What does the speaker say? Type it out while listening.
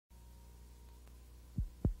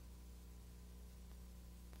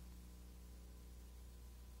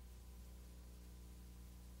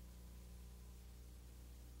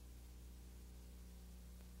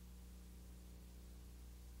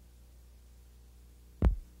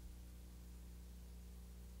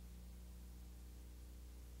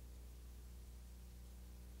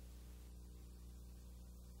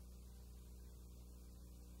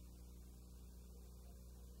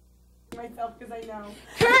myself because I know.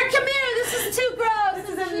 Kurt, come here. This is too gross. This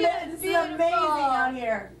is amazing out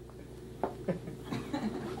here.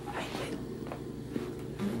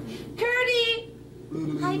 Curdy.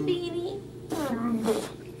 Hi, Beanie.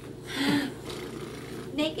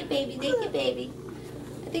 Naked baby, naked baby.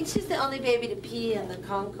 I think she's the only baby to pee in the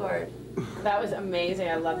Concorde. That was amazing.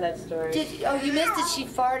 I love that story. Oh, you missed it. She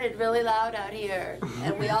farted really loud out here.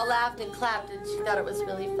 And we all laughed and clapped, and she thought it was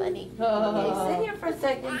really funny. Okay, sit here for a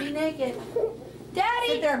second. Be naked. Daddy!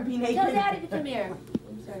 Sit there and be naked. Tell Daddy to come here.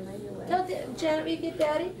 I'm sorry, my your way. Tell Janet, will you get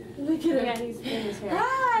Daddy? Look at him. Yeah, he's in his hair.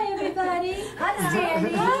 Hi, everybody. Hi,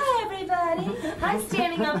 Standing. Hi, everybody. Hi,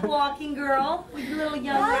 standing up walking girl with your little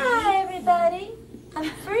young lady. Hi, everybody. I'm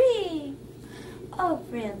free. Oh,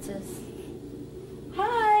 Francis.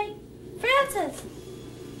 Hi. Francis.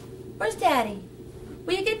 Where's Daddy?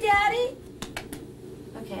 Will you get Daddy?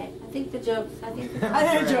 Okay, I think the joke's That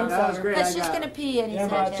was great. Because she's going to pee any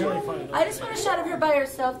second. I just want a shot of her by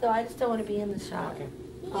herself, though. I just don't want to be in the shot.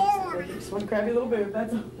 Okay. Just one crabby little boob,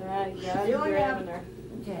 that's all. Yeah, you're grabbing her.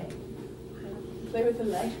 Okay. Play with the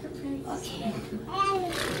leg. Okay.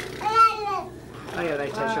 Oh yeah,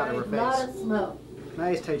 nice tight shot of her A lot face. of smoke.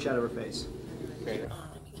 Nice tight shot of her face. Let me give him.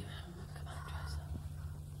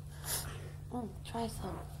 Come on, try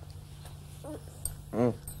some.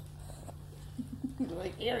 Mm.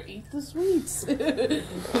 Like, here, eat the sweets.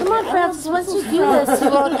 Come on, Francis. Once you do this, you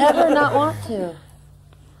won't ever not want to.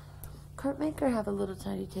 Kurt, make her have a little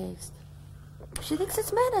tiny taste. She thinks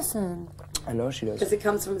it's medicine. I know she does. Because it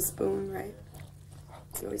comes from a spoon, right?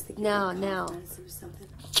 You always think Now. medicine or something.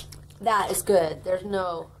 That is good. There's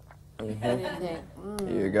no anything.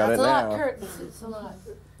 You got That's it a lot, now. Kurt. It's a lot.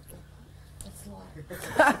 That's a lot.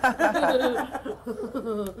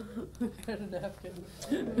 Got a napkin.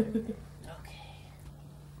 Okay.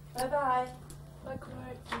 Bye-bye. Bye,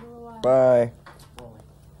 Kurt. Bye.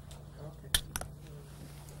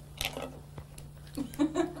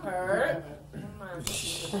 Kurt.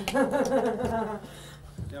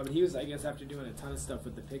 No, but he was, I guess, after doing a ton of stuff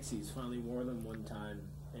with the Pixies, finally wore them one time,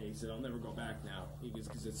 and he said, "I'll never go back now,"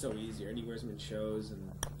 because it's so easier, and he wears them in shows.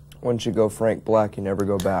 And Once you go Frank Black, you never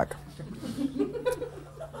go back.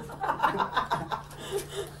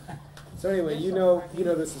 so anyway, you know,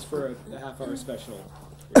 this is for a half-hour special,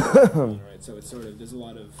 right? So it's sort of there's a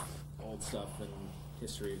lot of old stuff and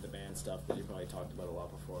history of the band stuff that you probably talked about a lot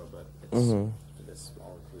before, but it's for this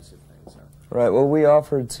all-inclusive thing. So Right, well, we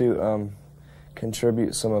offered to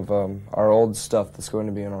contribute some of our old stuff that's going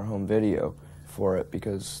to be in our home video for it,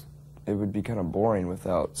 because it would be kind of boring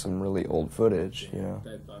without some really old footage, you know.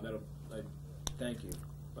 Thank you.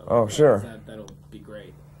 Oh, sure. That'll be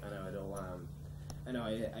great. I know it'll. I know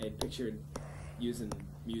I had pictured using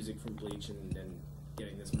music from Bleach and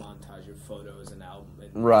getting this montage of photos and album.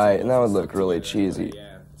 Right, and that would look really cheesy.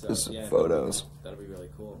 Yeah, just photos. That'll be really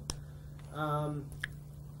cool.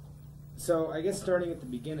 So I guess starting at the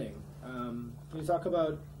beginning, can you talk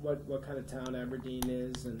about what kind of town Aberdeen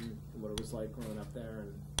is and what it was like growing up there?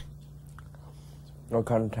 And What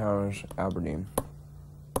kind of town is Aberdeen?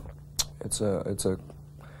 It's a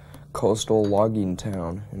coastal logging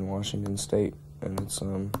town in Washington State, and it's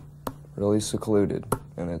really secluded,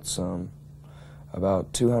 and it's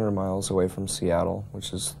about 200 miles away from Seattle,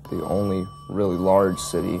 which is the only really large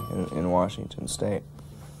city in Washington State.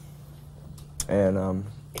 And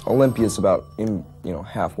Olympia's about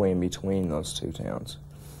halfway in between those two towns.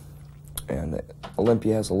 And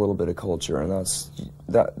Olympia has a little bit of culture, and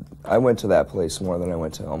I went to that place more than I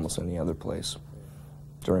went to almost any other place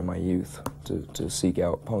during my youth to seek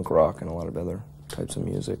out punk rock and a lot of other types of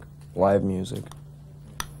music, live music.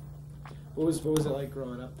 what was it like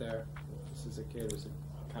growing up there? Just as a kid, was it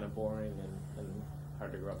kind of boring and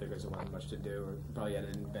hard to grow up there because there wasn't much to do, or you probably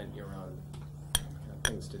had to invent your own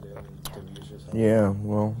things to do and to amuse yourself? Yeah,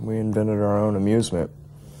 well, we invented our own amusement.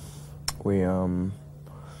 We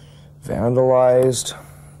vandalized,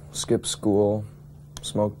 skipped school,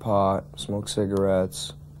 smoked pot, smoked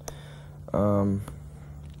cigarettes, and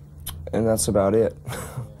that's about it.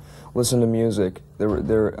 Listen to music.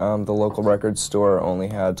 The local record store only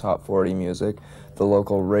had top 40 music. The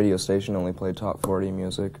local radio station only played top 40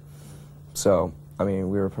 music. So, I mean,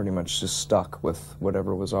 we were pretty much just stuck with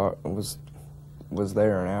whatever was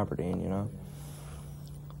there in Aberdeen, you know.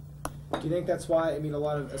 Do you think that's why? I mean, a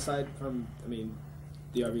lot of aside from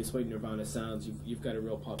the obvious way Nirvana sounds, you've got a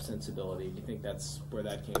real pop sensibility. Do you think that's where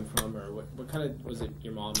that came from, or what kind of, was it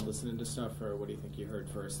your mom listening to stuff, or what do you think you heard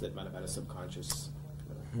first that might have had a subconscious?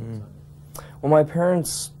 Well, my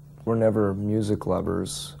parents were never music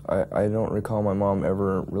lovers. I don't recall my mom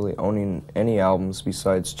ever really owning any albums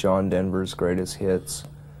besides John Denver's greatest hits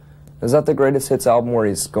Is that the greatest hits album where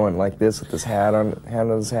he's going like this with his hat on, hand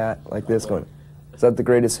on his hat, like this going? Is that the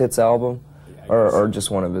greatest hits album, or just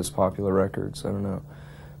one of his popular records? I don't know,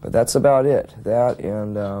 but that's about it. That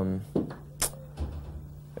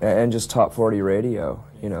and just top 40 radio.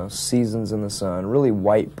 You know, Seasons in the Sun, really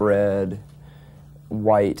white bread,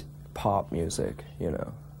 white pop music. You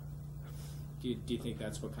know. Do you think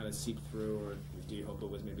that's what kind of seeped through, or do you hope it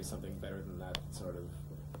was maybe something better than that sort of?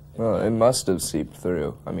 Well, it must have seeped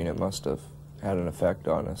through. I mean, it must have had an effect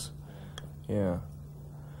on us. Yeah.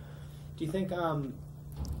 Do you think, I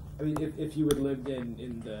mean, if you had lived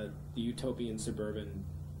in the utopian suburban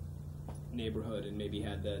neighborhood and maybe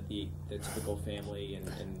had the typical family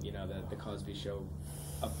and you know, the Cosby Show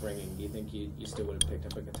upbringing, do you think you still would have picked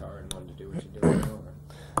up a guitar and wanted to do what you're doing now?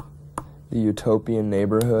 The utopian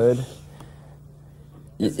neighborhood?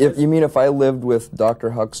 If you mean if I lived with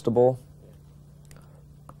Dr. Huxtable?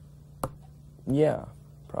 Yeah,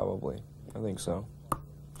 probably. I think so.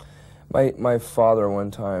 My father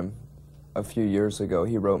one time, a few years ago,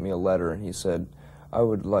 he wrote me a letter and he said, I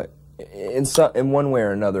would like, in one way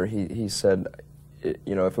or another, he said,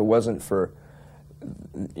 you know, if it wasn't for,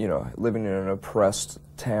 you know, living in an oppressed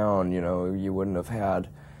town, you know, you wouldn't have had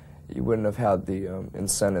the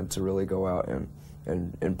incentive to really go out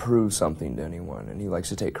and prove something to anyone. And he likes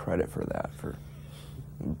to take credit for that, for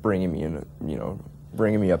bringing me in, you know,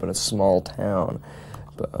 bringing me up in a small town.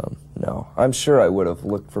 But no, I'm sure I would have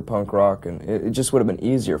looked for punk rock, and it just would have been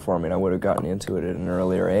easier for me, and I would have gotten into it at an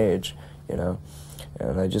earlier age, you know.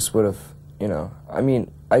 And I just would have, you know, I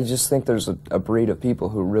mean, I just think there's a breed of people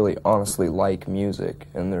who really honestly like music,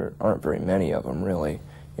 and there aren't very many of them, really.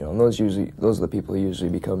 You know, and those are the people who usually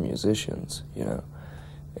become musicians, you know.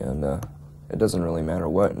 And it doesn't really matter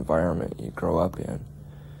what environment you grow up in,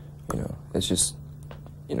 you know. It's just,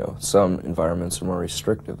 you know, some environments are more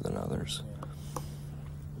restrictive than others.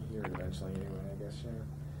 You hear it eventually anyway, I guess,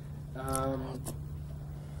 yeah.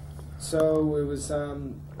 So it was,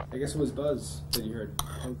 I guess it was Buzz that you heard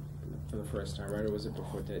for the first time, right? Or was it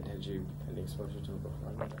before that? Had you any exposure to it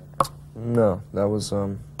before? No, that was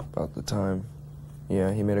about the time.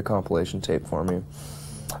 Yeah, he made a compilation tape for me.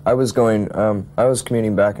 I was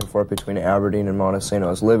commuting back and forth between Aberdeen and Montesano. I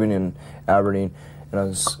was living in Aberdeen, and I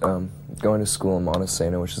was going to school in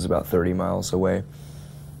Montesano, which is about 30 miles away.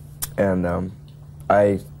 And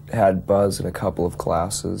I had Buzz in a couple of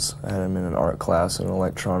classes. I had him in an art class and an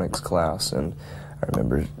electronics class, and I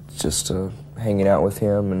remember just hanging out with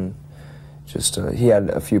him, and just he had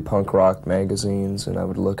a few punk rock magazines, and I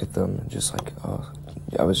would look at them and just like, oh,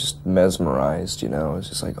 I was just mesmerized, you know. I was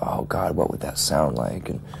just like, oh God, what would that sound like?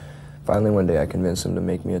 And finally one day I convinced him to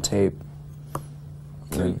make me a tape.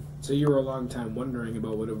 So you were a long time wondering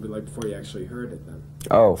about what it would be like before you actually heard it then?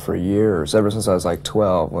 Oh, for years. Ever since I was like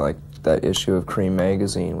 12, like that issue of Cream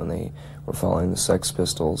magazine when they were following the Sex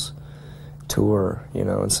Pistols tour, you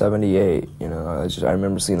know, in '78, you know. I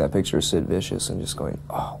remember seeing that picture of Sid Vicious and just going,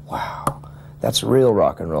 oh, wow, that's real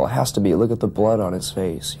rock and roll. It has to be. Look at the blood on his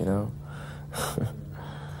face, you know.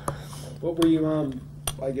 What were you,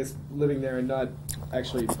 I guess, living there and not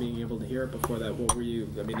actually being able to hear it before that? What were you,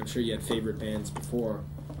 I mean, I'm sure you had favorite bands before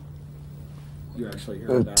you actually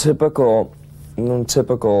heard that. Typical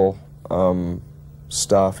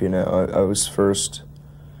stuff, you know. I was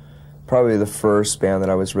probably the first band that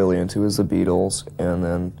I was really into was the Beatles, and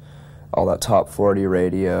then all that top 40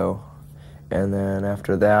 radio. And then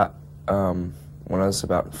after that, when I was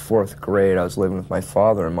about 4th grade, I was living with my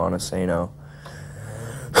father in Montesano.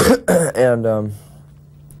 And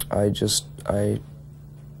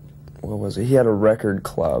what was it? He had a record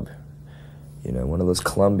club, you know, one of those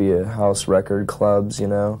Columbia House record clubs, you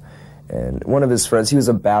know. And one of his friends, he was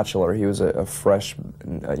a bachelor. He was a fresh,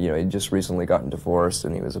 you know, he'd just recently gotten divorced,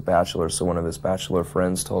 and he was a bachelor. So one of his bachelor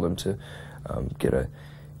friends told him to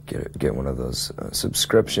get one of those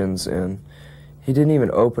subscriptions, and he didn't even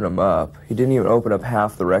open them up. He didn't even open up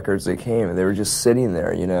half the records that came, and they were just sitting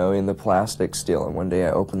there, you know, in the plastic still. And one day I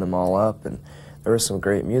opened them all up, and there was some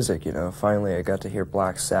great music, you know. Finally I got to hear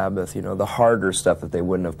Black Sabbath, you know, the harder stuff that they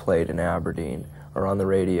wouldn't have played in Aberdeen or on the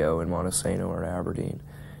radio in Montesano or Aberdeen,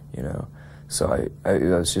 you know. So I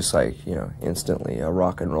was just like, you know, instantly a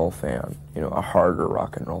rock and roll fan, you know, a harder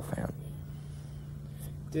rock and roll fan.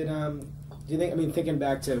 Do you think, I mean, thinking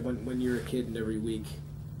back to when you were a kid and every week,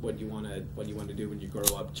 what you want to do when you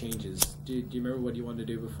grow up changes. Do you remember what you wanted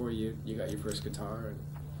to do before you got your first guitar?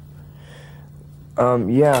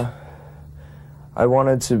 Yeah. I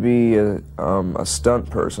wanted to be a stunt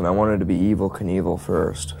person. I wanted to be Evel Knievel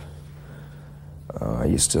first. I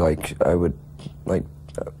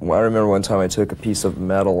remember one time I took a piece of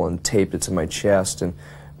metal and taped it to my chest and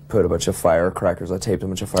put a bunch of firecrackers. I taped a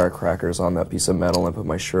bunch of firecrackers on that piece of metal and put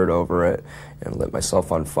my shirt over it and lit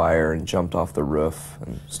myself on fire and jumped off the roof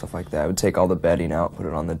and stuff like that. I would take all the bedding out, put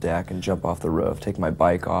it on the deck, and jump off the roof, take my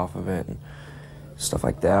bike off of it, and stuff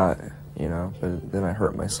like that, you know. But then I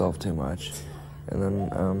hurt myself too much. And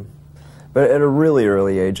then, but at a really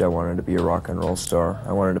early age, I wanted to be a rock and roll star.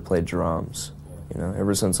 I wanted to play drums, you know.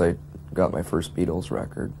 Ever since I got my first Beatles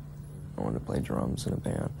record, I wanted to play drums in a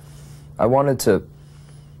band. I wanted to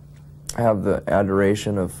have the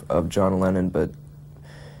adoration of John Lennon, but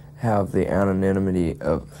have the anonymity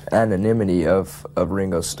of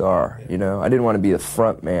Ringo Starr. You know, I didn't want to be the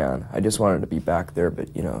front man. I just wanted to be back there,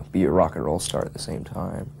 but you know, be a rock and roll star at the same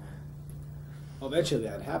time. Well, eventually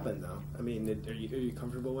that happened, though. I mean, are you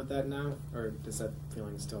comfortable with that now, or does that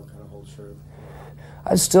feeling still kind of hold true?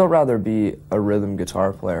 I'd still rather be a rhythm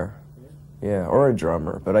guitar player, yeah, or a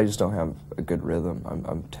drummer. But I just don't have a good rhythm.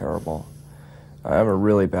 I'm terrible. I'm a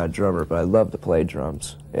really bad drummer, but I love to play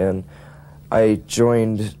drums. And I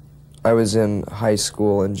was in high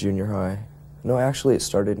school and junior high. No, actually it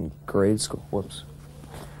started in grade school. Whoops.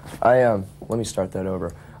 Let me start that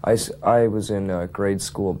over. I was in a grade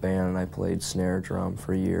school band and I played snare drum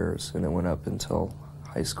for years, and it went up until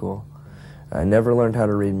high school. I never learned how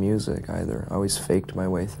to read music either. I always faked my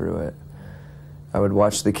way through it. I would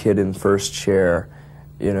watch the kid in first chair.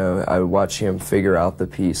 You know, I would watch him figure out the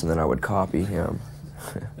piece, and then I would copy him.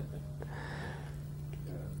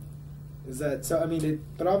 Is that so? I mean,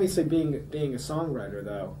 but obviously, being a songwriter,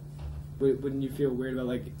 though, wouldn't you feel weird about,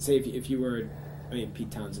 like, say, if you were, I mean,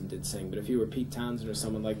 Pete Townsend did sing, but if you were Pete Townsend or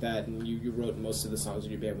someone like that, and you wrote most of the songs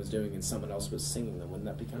that your band was doing, and someone else was singing them, wouldn't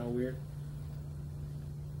that be kind of weird?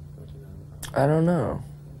 I don't know.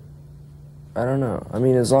 I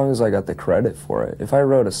mean, as long as I got the credit for it. If I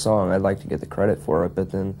wrote a song, I'd like to get the credit for it,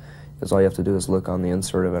 but then because all you have to do is look on the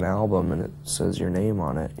insert of an album and it says your name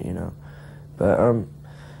on it, you know. But,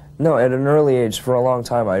 no, at an early age, for a long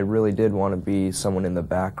time, I really did want to be someone in the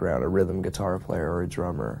background, a rhythm guitar player or a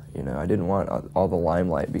drummer, you know. I didn't want all the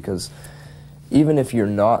limelight, because even if you're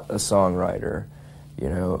not a songwriter, you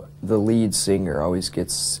know, the lead singer always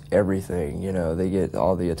gets everything, you know. They get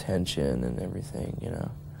all the attention and everything, you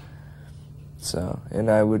know. So,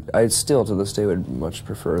 and I still to this day would much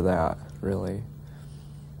prefer that, really.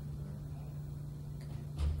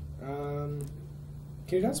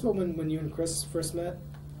 Can you tell us about when you and Chris first met?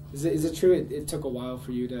 Is it true it took a while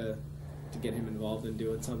for you to get him involved in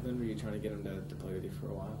doing something? Were you trying to get him to play with you for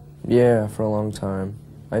a while? Yeah, for a long time.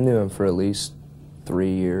 I knew him for at least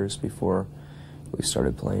 3 years before we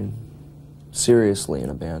started playing seriously in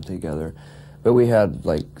a band together. But we had,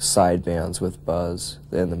 like, side bands with Buzz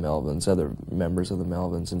and the Melvins, other members of the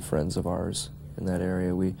Melvins and friends of ours in that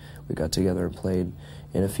area. We got together and played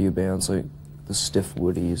in a few bands, like the Stiff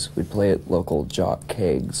Woodies. We'd play at local jock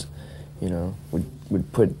kegs, you know.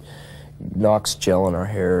 We'd put Knox gel in our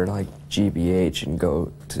hair, like GBH, and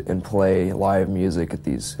go and play live music at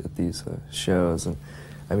these shows, and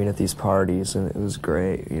I mean at these parties, and it was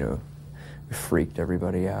great, you know. We freaked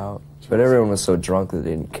everybody out. But everyone was so drunk that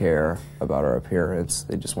they didn't care about our appearance.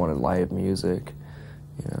 They just wanted live music,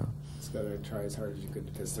 you know. Just gotta try as hard as you could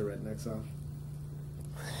to piss the rednecks off.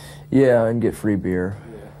 Yeah, and get free beer.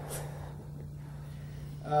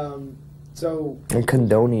 Yeah. So... And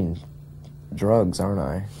condoning drugs, aren't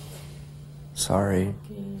I? Sorry.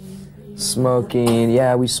 Smoking.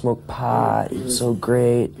 Yeah, we smoked pot. It was so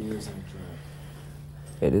great.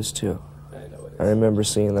 It is too. I remember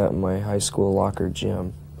seeing that in my high school locker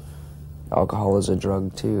gym. Alcohol is a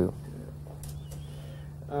drug, too.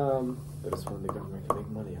 But it's one the government can make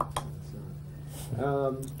money off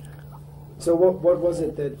of. So what was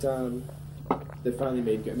it that finally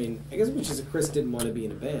made you... I mean, I guess because Chris didn't want to be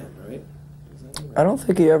in a band, right? I don't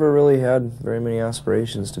think he ever really had very many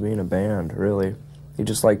aspirations to be in a band, really. He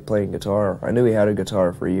just liked playing guitar. I knew he had a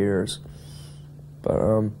guitar for years.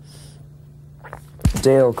 But,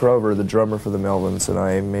 Dale Crover, the drummer for the Melvins, and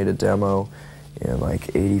I made a demo in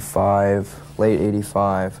like late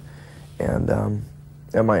 85, and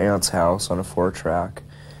at my aunt's house on a 4-track.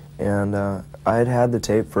 And I had the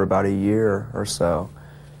tape for about a year or so,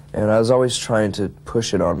 and I was always trying to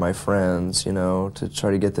push it on my friends, you know, to try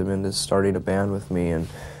to get them into starting a band with me. And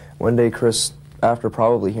one day Chris, after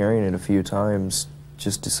probably hearing it a few times,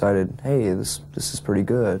 just decided, hey, this is pretty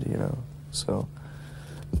good, you know. So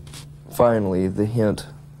finally, the hint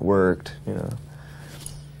worked, you know.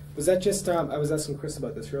 Was that just, I was asking Chris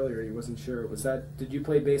about this earlier, he wasn't sure. Was that, did you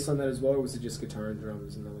play bass on that as well, or was it just guitar and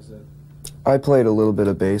drums and that was it? I played a little bit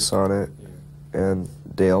of bass on it, and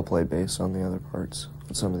Dale played bass on the other parts,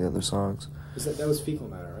 some of the other songs. That was Fecal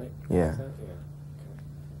Matter, right? Yeah.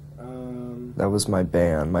 Yeah. Okay. That was my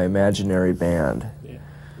band, my imaginary band. Yeah.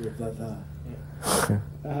 Yeah.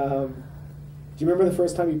 Do you remember the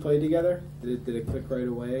first time you played together? Did it click right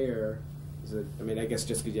away, or was it? I mean, I guess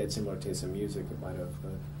just because you had similar tastes in music, it might have.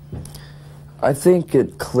 But I think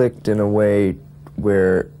it clicked in a way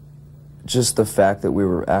where just the fact that we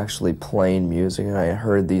were actually playing music, and I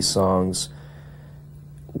heard these songs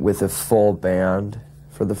with a full band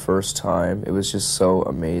for the first time. It was just so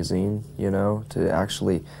amazing, you know, to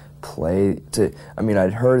actually play. I mean,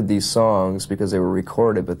 I'd heard these songs because they were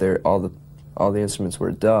recorded, but all the instruments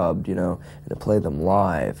were dubbed, you know, and to play them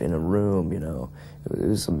live in a room, you know, it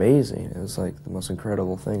was amazing. It was like the most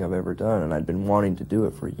incredible thing I've ever done, and I'd been wanting to do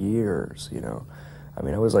it for years, you know. I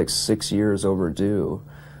mean, I was like 6 years overdue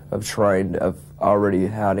of having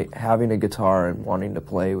a guitar and wanting to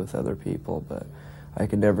play with other people, but I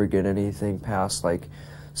could never get anything past like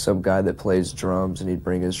some guy that plays drums, and he'd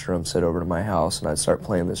bring his drum set over to my house, and I'd start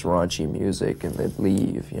playing this raunchy music, and they'd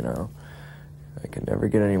leave, you know. I could never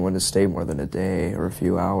get anyone to stay more than a day or a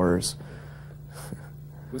few hours.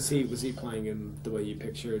 was he playing in the way you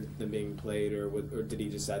pictured them being played, or did he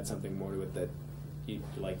just add something more to it that you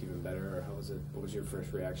liked even better, or how was it? What was your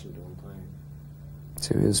first reaction to him playing?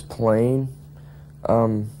 To his playing,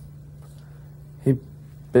 he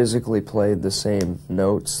basically played the same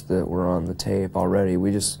notes that were on the tape already.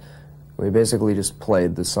 We basically just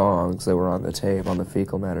played the songs that were on the tape, on the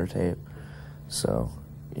Fecal Matter tape. So,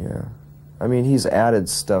 yeah. I mean, he's added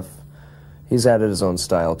stuff. He's added his own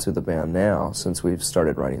style to the band now since we've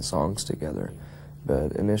started writing songs together.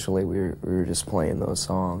 But initially, we were just playing those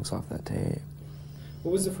songs off that tape.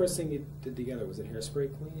 What was the first thing you did together? Was it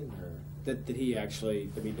Hairspray Queen, or did he actually?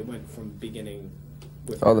 I mean, it went from beginning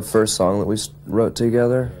with. Oh, the first song that we wrote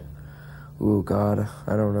together. Yeah. Ooh, God,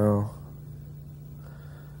 I don't know.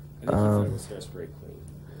 I think he thought it was Hairspray Queen.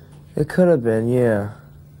 It could have been, yeah.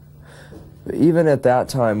 But even at that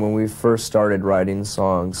time, when we first started writing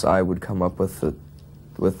songs, I would come up with the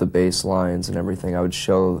bass lines and everything. I would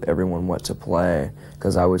show everyone what to play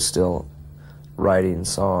because I was still writing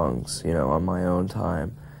songs, you know, on my own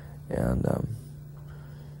time, and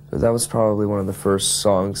but that was probably one of the first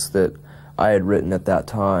songs that I had written at that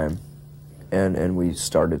time, and we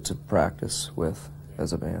started to practice with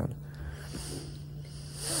as a band.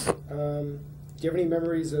 Do you have any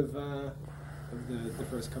memories of the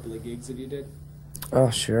first couple of gigs that you did? Oh,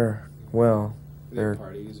 sure. Well, Were they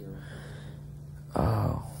parties or?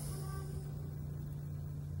 Oh,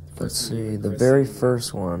 let's see. The very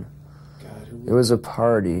first one. It was a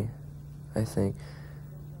party, I think.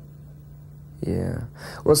 Yeah.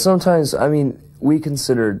 Well, sometimes, I mean, we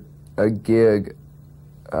considered a gig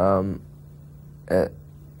at, I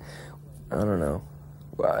don't know,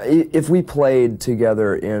 if we played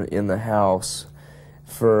together in the house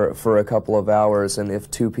for a couple of hours, and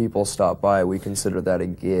if two people stopped by, we considered that a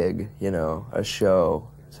gig, you know, a show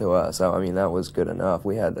to us. I mean, that was good enough.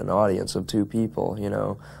 We had an audience of two people, you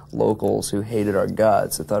know, locals who hated our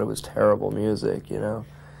guts. They thought it was terrible music, you know.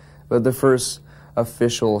 But the first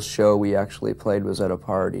official show we actually played was at a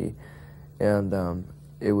party, and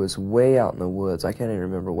it was way out in the woods. I can't even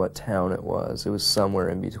remember what town it was. It was somewhere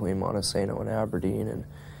in between Montesano and Aberdeen, and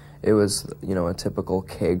it was, you know, a typical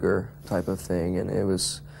kegger type of thing, and it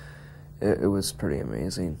was pretty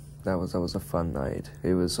amazing. That was a fun night.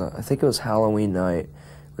 It was I think it was Halloween night.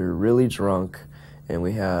 We were really drunk, and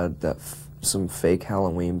we had some fake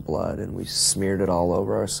Halloween blood, and we smeared it all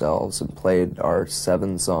over ourselves and played our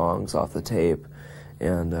 7 songs off the tape,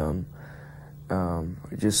 and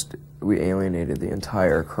we alienated the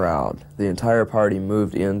entire crowd. The entire party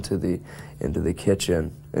moved into the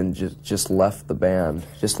kitchen and just left the band,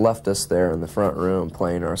 just left us there in the front room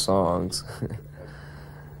playing our songs.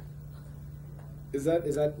 Was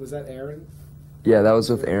that Aaron? Yeah, that was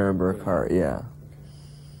with Aaron Burkhart. Yeah.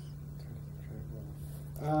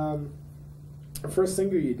 The first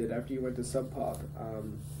single you did after you went to Sub Pop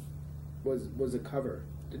was a cover.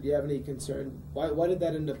 Did you have any concern? Why did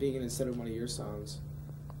that end up being instead of one of your songs?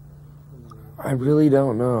 I really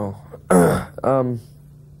don't know.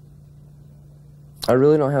 I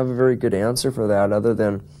really don't have a very good answer for that, other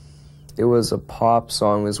than it was a pop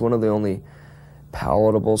song. It was one of the only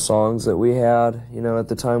palatable songs that we had. You know, at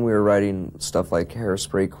the time we were writing stuff like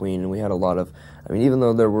Hairspray Queen, and we had a lot of, I mean, even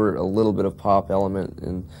though there were a little bit of pop element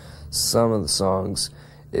in some of the songs,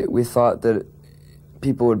 we thought that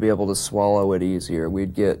people would be able to swallow it easier.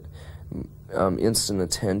 We'd get instant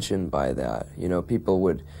attention by that. You know,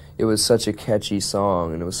 it was such a catchy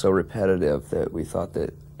song, and it was so repetitive that we thought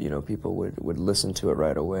that, you know, people would listen to it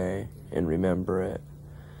right away and remember it.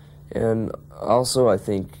 And also, I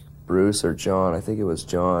think Bruce or John, I think it was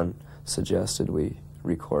John, suggested we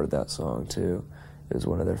record that song too. It was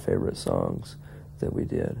one of their favorite songs that we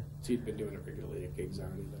did. So you'd been doing it regularly at gigs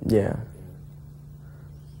already? Yeah.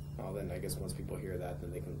 Well, then I guess once people hear that,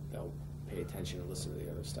 then they'll pay attention and listen to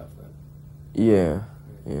the other stuff then. Yeah,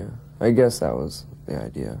 yeah. I guess that was the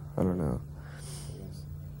idea. I don't know.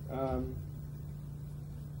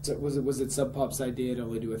 So was it Sub Pop's idea to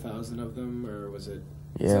only do 1,000 of them, or was it?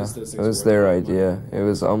 Yeah, it was their idea. It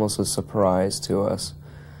was almost a surprise to us.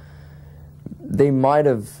 They might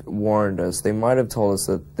have warned us. They might have told us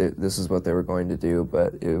that this is what they were going to do,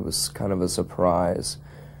 but it was kind of a surprise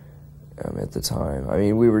at the time. I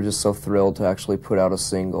mean, we were just so thrilled to actually put out a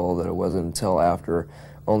single that it wasn't until after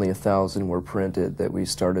only 1,000 were printed that we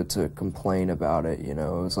started to complain about it. You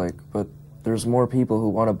know, it was like, but there's more people who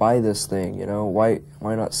want to buy this thing. You know, why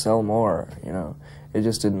not sell more? You know, it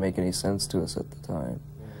just didn't make any sense to us at the time.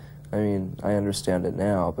 I mean, I understand it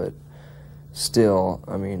now, but still,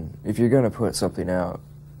 I mean, if you're going to put something out,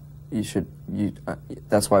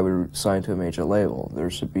 that's why we signed to a major label. There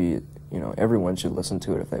should be, you know, everyone should listen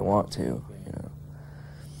to it if they want to, you know.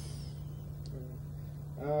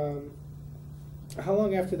 How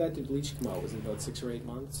long after that did Bleach come out? Was it about 6 or 8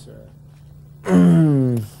 months, or?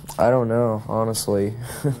 I don't know, honestly.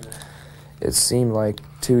 It seemed like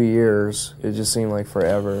 2 years. It just seemed like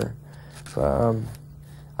forever. But,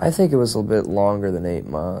 I think it was a bit longer than 8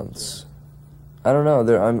 months. I don't know.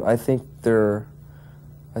 I think there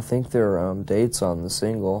are dates on the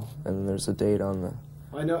single, and there's a date on the.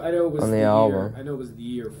 I know it was on the album. Year. I know it was the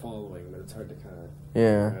year following, but it's hard to kind of.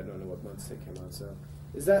 Yeah. I don't know what months they came out. So,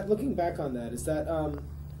 is that looking back on that? Is that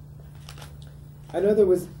I know there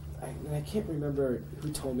was. I can't remember who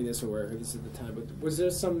told me this or where this at the time, but was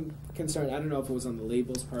there some concern? I don't know if it was on the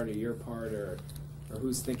label's part or your part or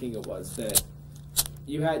whose thinking it was that.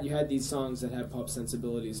 You had these songs that had pop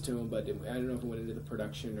sensibilities to them, but I don't know if it went into the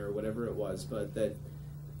production or whatever it was, but that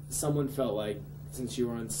someone felt like since you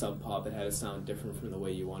were on Sub Pop, it had to sound different from the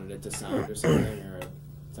way you wanted it to sound or something, or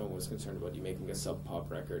someone was concerned about you making a Sub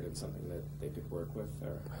Pop record and something that they could work with.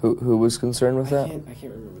 Or Who was concerned with that? I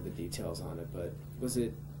can't remember the details on it, but was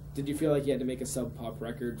it? Did you feel like you had to make a Sub Pop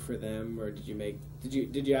record for them, or did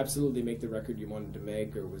you absolutely make the record you wanted to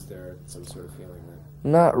make, or was there some sort of feeling that?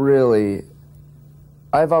 Not really.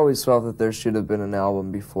 I've always felt that there should have been an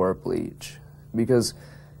album before Bleach, because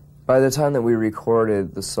by the time that we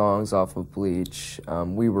recorded the songs off of Bleach,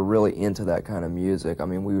 we were really into that kind of music. I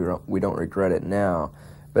mean, we don't regret it now,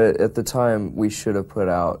 but at the time we should have put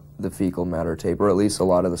out the Fecal Matter tape, or at least a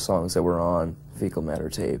lot of the songs that were on Fecal Matter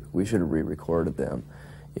tape. We should have re-recorded them,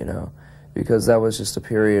 you know, because that was just a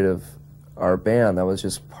period of our band. That was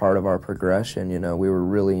just part of our progression, you know. We were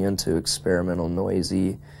really into experimental,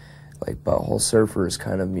 noisy, like Butthole Surfers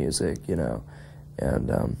kind of music, you know,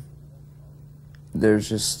 and there's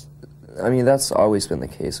just, I mean, that's always been the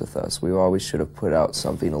case with us. We always should have put out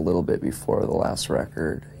something a little bit before the last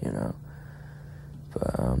record, you know,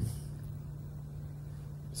 but,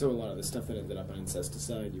 So a lot of the stuff that ended up on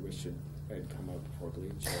Incesticide, you wish had come out before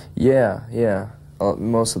Bleach? Or? Yeah.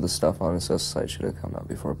 Most of the stuff on Incesticide should have come out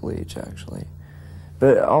before Bleach, actually.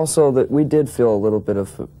 But also that we did feel a little bit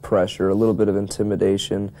of pressure, a little bit of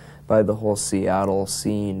intimidation by the whole Seattle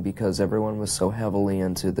scene, because everyone was so heavily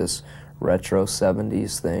into this retro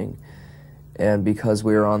 70s thing. And because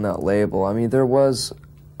we were on that label, I mean, there was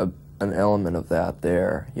an element of that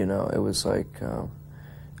there, you know. It was like,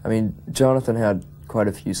 I mean, Jonathan had quite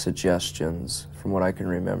a few suggestions from what I can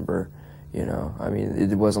remember, you know. I mean,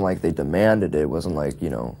 it wasn't like they demanded it. It wasn't like, you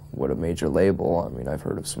know, what a major label. I mean, I've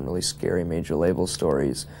heard of some really scary major label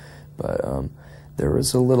stories, but there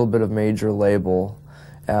was a little bit of major label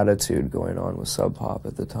attitude going on with Sub Pop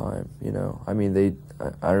at the time, you know. I mean,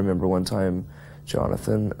 I remember one time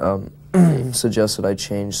Jonathan suggested I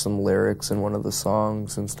change some lyrics in one of the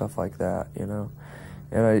songs and stuff like that, you know.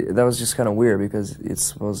 And that was just kind of weird, because it's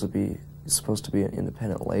supposed to be an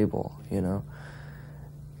independent label, you know.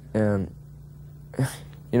 And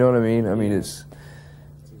you know what I mean? I mean,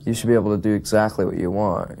 you should be able to do exactly what you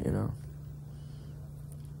want, you know.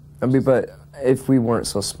 I mean, but if we weren't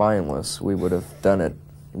so spineless, we would have done it.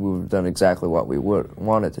 We would have done exactly what we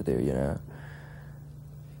wanted to do, you know.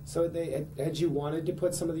 So had you wanted to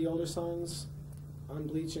put some of the older songs on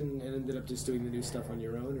Bleach and ended up just doing the new stuff on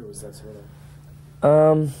your own, or was that sort of?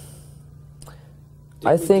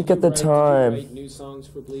 I think at the time. Did you write new songs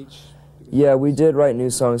for Bleach? Yeah, we did write new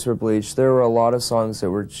songs for Bleach. There were a lot of songs that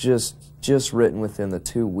were just written within the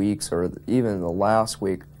 2 weeks, or even the last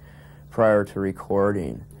week prior to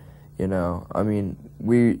recording, you know. I mean,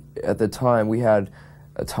 at the time, we had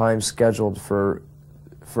a time scheduled for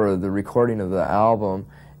the recording of the album,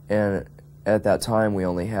 and at that time we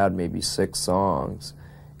only had maybe 6 songs,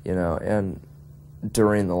 you know, and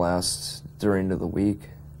during the week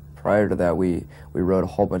prior to that we wrote a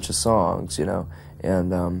whole bunch of songs, you know,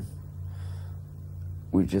 and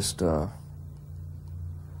we just I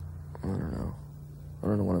don't know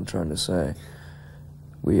what I'm trying to say.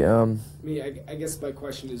 We I mean, I guess my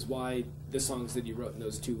question is why the songs that you wrote in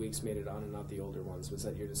those 2 weeks made it on and not the older ones. Was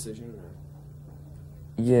that your decision? Or?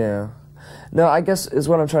 Yeah. No, I guess is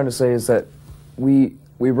what I'm trying to say is that we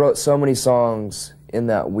wrote so many songs in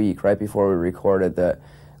that week right before we recorded that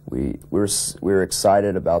we were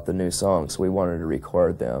excited about the new songs, so we wanted to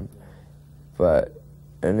record them. But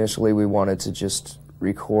initially we wanted to just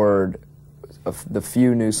record the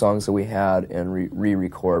few new songs that we had and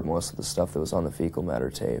re-record most of the stuff that was on the Fecal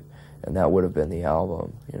Matter tape, and that would have been the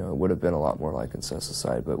album. You know, it would have been a lot more like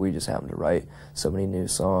Incesticide, but we just happened to write so many new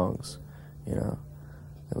songs, you know,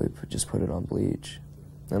 that we just put it on Bleach.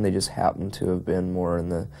 And they just happened to have been more in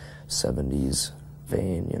the 70s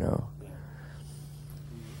vein, you know.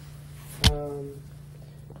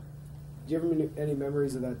 Do you have any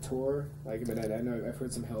memories of that tour? Like, I mean, I know I've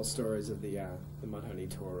heard some hell stories of the Mudhoney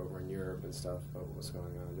tour over in Europe and stuff about what was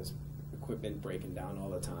going on. Just equipment breaking down all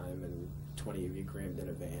the time, and 20 of you crammed in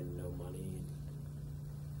a van, no money.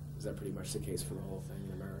 Is that pretty much the case for the whole thing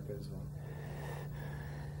in America as well?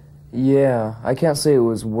 Yeah, I can't say it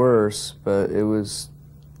was worse, but it was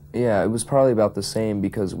probably about the same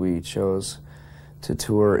because we chose to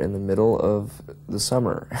tour in the middle of the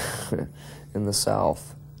summer in the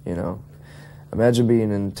South, you know. Imagine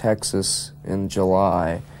being in Texas in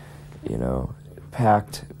July, you know,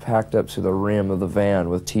 packed up to the rim of the van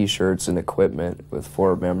with T-shirts and equipment with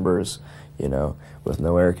 4 members, you know, with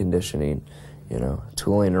no air conditioning, you know,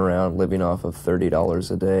 tooling around, living off of $30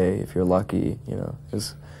 a day if you're lucky, you know.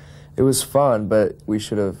 It was fun, but we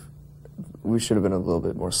should have been a little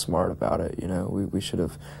bit more smart about it, you know. We should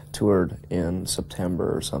have toured in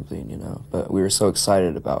September or something, you know. But we were so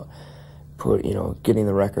excited about getting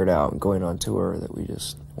the record out and going on tour that we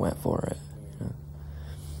just went for it. You know?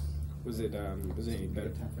 Was it any better?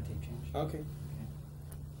 Time for tape change. Okay.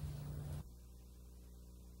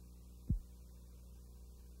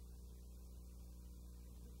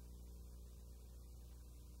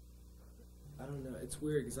 I don't know. It's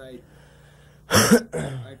weird because I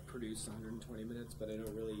produce 120 minutes, but I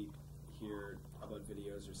don't really hear about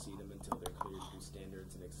videos or see them until they're cleared through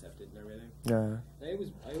standards and accepted and everything. Yeah. I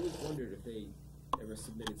always wondered if they ever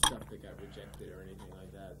submitted stuff that got rejected or anything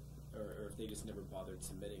like that, or if they just never bothered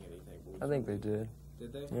submitting anything. I think they did.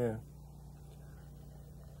 Did they? Yeah.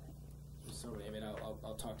 There's so many. I mean,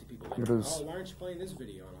 I'll talk to people later. Why aren't you playing this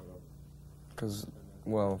video? And I'll go. Because,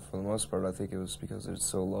 well, for the most part, I think it was because it's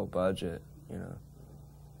so low budget, you know.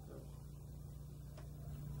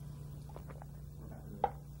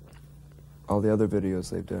 All the other videos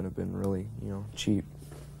they've done have been really, you know, cheap,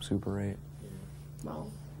 Super 8. Yeah.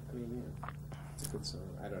 Well, I mean, yeah, it's a good song.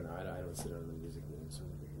 I don't know. I don't sit on the music news or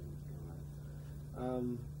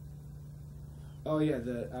anything. Oh yeah,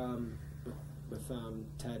 with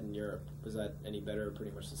Ted in Europe, was that any better? Or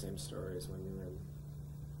pretty much the same story as when you were in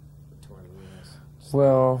the tour in the US.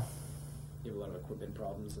 Well, you have a lot of equipment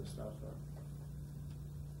problems and stuff.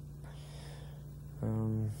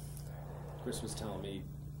 Chris was telling me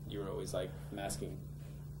you were always like masking,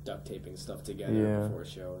 duct taping stuff together before a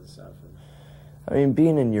show and stuff. I mean,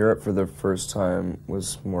 being in Europe for the first time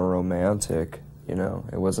was more romantic, you know.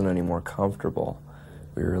 It wasn't any more comfortable.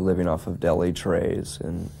 We were living off of deli trays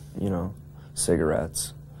and, you know,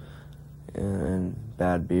 cigarettes and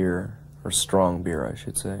bad beer, or strong beer, I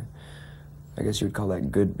should say. I guess you would call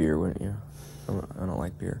that good beer, wouldn't you? I don't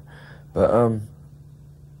like beer. But,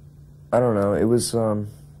 I don't know. It was, there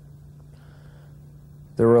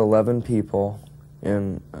were 11 people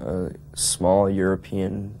in a small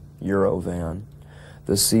European Eurovan.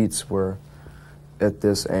 The seats were at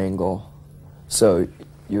this angle, so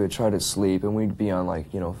you would try to sleep, and we'd be on,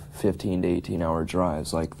 like, you know, 15 to 18-hour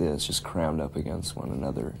drives like this, just crammed up against one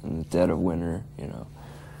another in the dead of winter, you know.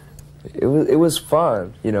 It was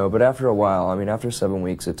fun, you know, but after a while, I mean, after 7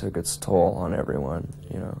 weeks, it took its toll on everyone,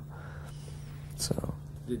 you know. So.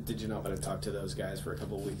 Did you not want to talk to those guys for a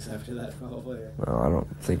couple of weeks after that, probably? Well, I don't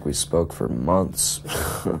think we spoke for months.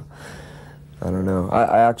 I don't know.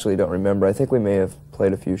 I actually don't remember. I think we may have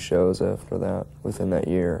played a few shows after that, within that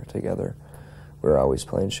year, together. We were always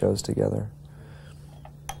playing shows together.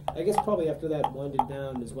 I guess probably after that winded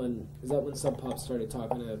down is when Sub Pop started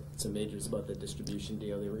talking to some majors about the distribution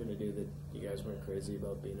deal they were going to do that you guys weren't crazy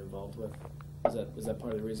about being involved with. Was that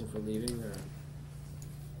part of the reason for leaving, or?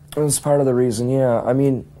 It was part of the reason, yeah. I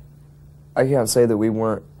mean, I can't say that we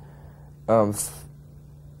weren't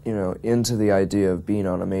you know, into the idea of being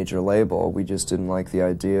on a major label. We just didn't like the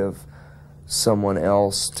idea of someone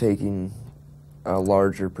else taking a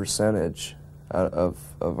larger percentage of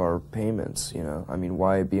our payments, you know. I mean,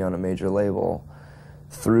 why be on a major label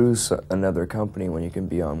through another company when you can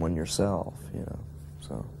be on one yourself, you know,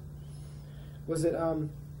 so. Was it,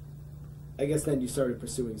 I guess then you started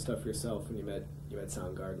pursuing stuff yourself when you met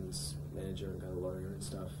Soundgarden's manager and got a lawyer and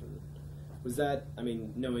stuff. And was that, I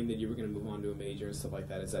mean, knowing that you were going to move on to a major and stuff like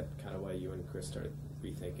that, is that kind of why you and Chris started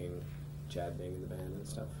rethinking Chad being in the band and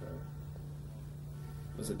stuff? Or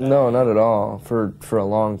was it that? No, not at all. For a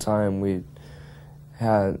long time, we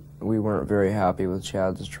weren't very happy with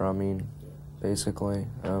Chad's drumming, basically.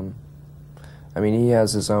 I mean, he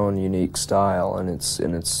has his own unique style, and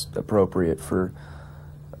it's appropriate for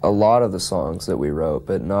a lot of the songs that we wrote,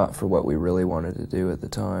 but not for what we really wanted to do at the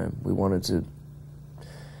time. We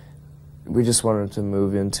just wanted to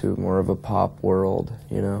move into more of a pop world,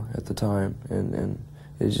 you know, at the time, and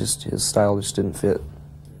his style just didn't fit.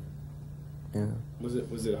 Yeah.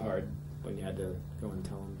 Was it hard when you had to go and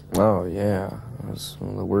tell him? Oh yeah, it was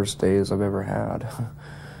one of the worst days I've ever had.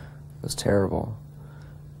 It was terrible.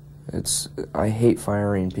 I hate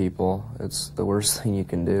firing people. It's the worst thing you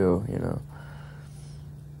can do, you know.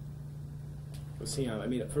 Was he? I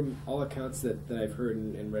mean, from all accounts that I've heard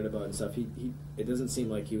and read about and stuff, it doesn't seem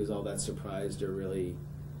like he was all that surprised or really.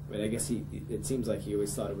 I mean, I guess it seems like he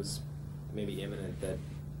always thought it was maybe imminent that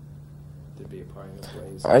there'd be a parting of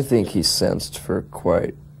ways. I think he sensed for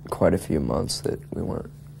quite a few months that we weren't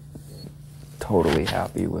totally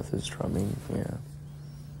happy with his drumming. Yeah.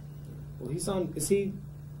 Well, he's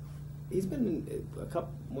been in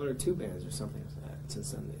one or two bands or something like that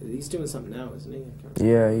since then. He's doing something now, isn't he? I can't remember.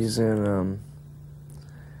 Yeah, he's in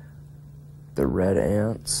the Red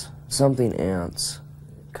Ants, something Ants.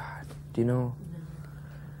 God, do you know? No.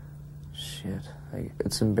 Shit,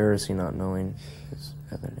 it's embarrassing not knowing his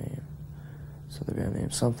other name. So the band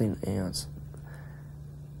name, something Ants.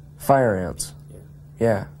 Fire Ants.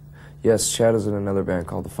 Yeah. Yes, Chad is in another band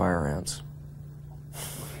called the Fire Ants.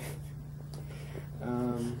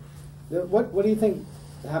 What do you think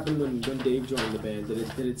happened when Dave joined the band?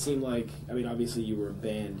 Did it seem like, I mean, obviously you were a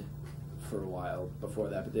band for a while before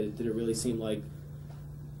that, but did it really seem like,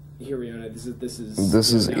 here we are, this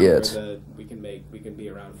is it. We can be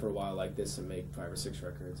around for a while like this and make 5 or 6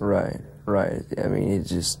 records. Right. I mean,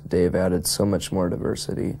 Dave added so much more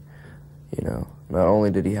diversity, you know. Not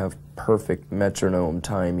only did he have perfect metronome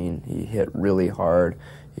timing, he hit really hard.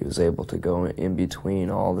 He was able to go in between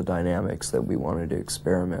all the dynamics that we wanted to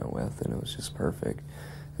experiment with, and it was just perfect.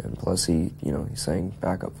 And plus, he sang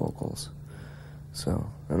backup vocals. So,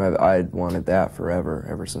 and I'd wanted that forever,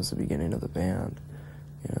 ever since the beginning of the band,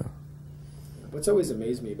 you know. What's always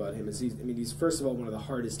amazed me about him is he's first of all one of the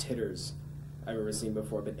hardest hitters I've ever seen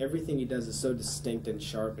before, but everything he does is so distinct and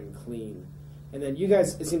sharp and clean. And then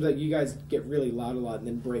it seems like you guys get really loud a lot and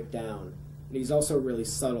then break down. And he's also really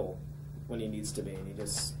subtle when he needs to be, and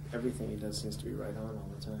everything he does seems to be right on all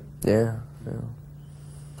the time. Yeah.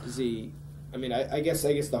 Does he? I mean, I guess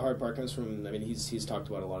the hard part comes from. I mean, he's talked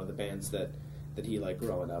about a lot of the bands that he liked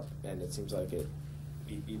growing up, and it seems like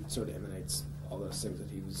he sort of emanates all those things that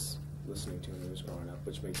he was listening to when he was growing up,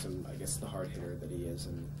 which makes him, I guess, the hard hitter that he is,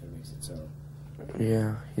 and makes it so.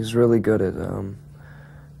 Yeah, he's really good at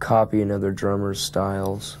copying other drummers'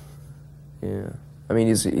 styles. Yeah. I mean,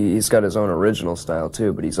 he's got his own original style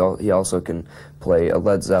too, but he also can play a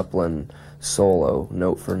Led Zeppelin solo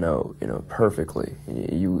note for note, you know, perfectly.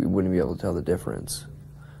 You wouldn't be able to tell the difference,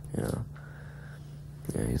 you know.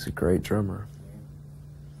 Yeah, he's a great drummer.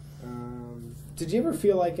 Did you ever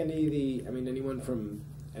feel like anyone from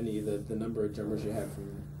any of the number of drummers you had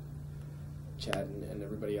from Chad and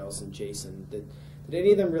everybody else and Jason, did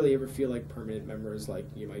any of them really ever feel like permanent members, like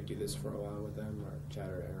you might do this for a while with them, or Chad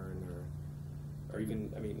or Aaron, or even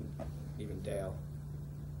Dale?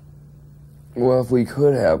 Well, if we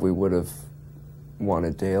could have, we would have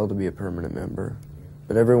wanted Dale to be a permanent member.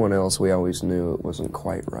 But everyone else, we always knew it wasn't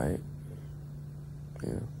quite right.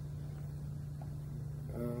 Yeah.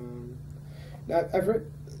 Now, I've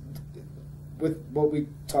heard, with what we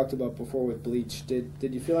talked about before with Bleach, did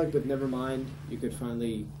you feel like with Nevermind you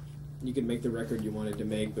could make the record you wanted to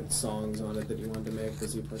make with songs on it that you wanted to make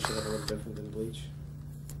because you pushed it a little different than Bleach?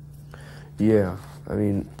 Yeah, I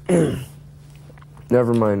mean,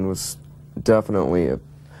 Nevermind was definitely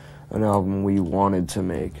an album we wanted to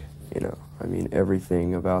make, you know. I mean,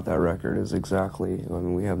 everything about that record is exactly, I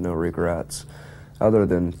mean, we have no regrets, other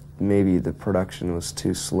than maybe the production was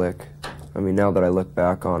too slick. I mean, now that I look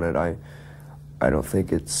back on it, I don't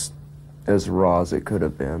think it's as raw as it could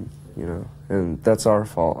have been, you know, and that's our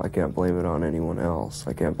fault. I can't blame it on anyone else.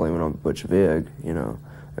 I can't blame it on Butch Vig, you know.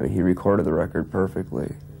 I mean, he recorded the record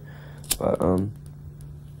perfectly, but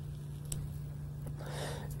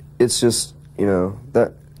it's just, you know,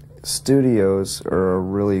 that studios are a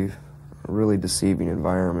really deceiving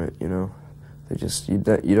environment, you know. They just, you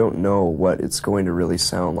don't know what it's going to really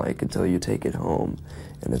sound like until you take it home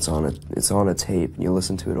and it's on a tape and you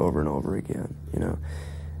listen to it over and over again, you know.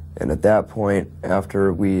 And at that point,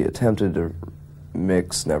 after we attempted to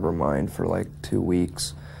mix Nevermind for like 2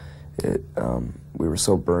 weeks, we were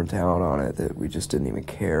so burnt out on it that we just didn't even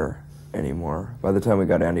care anymore. By the time we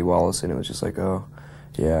got Andy Wallace in, it was just like, oh,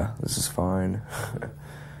 yeah, this is fine,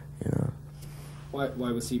 you know.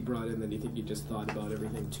 Why was he brought in then? Do you think you just thought about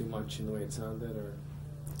everything too much in the way it sounded, or?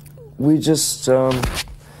 We just,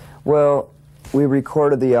 well, we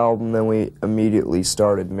recorded the album, then we immediately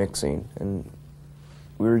started mixing, and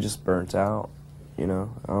we were just burnt out, you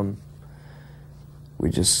know. We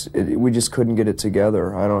just couldn't get it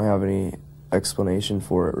together. I don't have any explanation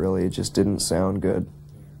for it, really. It just didn't sound good.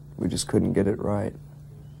 We just couldn't get it right.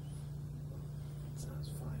 Sounds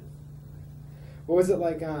fine. What was it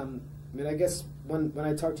like, I mean, I guess when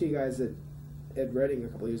I talked to you guys at Reading a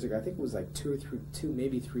couple of years ago, I think it was like 2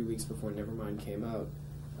 maybe 3 weeks before Nevermind came out.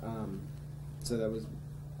 So that was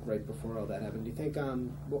right before all that happened. Do you think,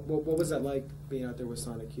 what was that like, being out there with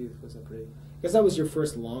Sonic Youth? Was that pretty? Because that was your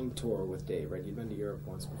first long tour with Dave, right? You'd been to Europe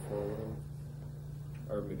once before with him,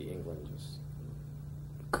 or maybe England. Just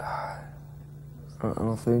God, I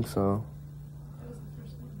don't think so.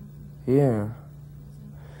 Yeah,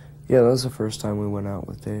 that was the first time we went out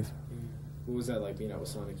with Dave. What was that like, being out with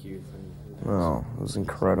Sonic Youth? Oh, it was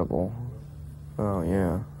incredible. Oh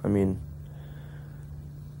yeah, I mean,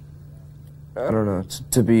 I don't know,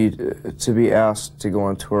 to be asked to go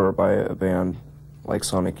on tour by a band like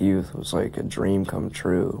Sonic Youth was like a dream come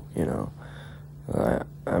true, you know.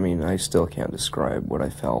 I mean, I still can't describe what I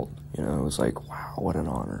felt, you know. It was like, wow, what an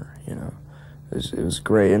honor, you know. It was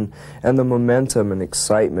great, and the momentum and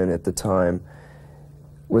excitement at the time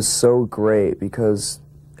was so great because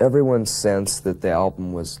everyone sensed that the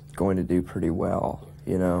album was going to do pretty well,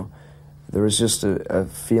 you know. There was just a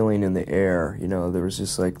feeling in the air, you know. There was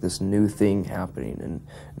just like this new thing happening, and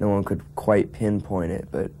no one could quite pinpoint it,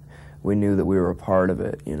 but we knew that we were a part of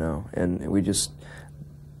it, you know. And we just,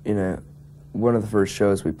 you know, one of the first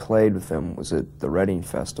shows we played with them was at the Reading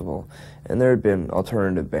Festival, and there had been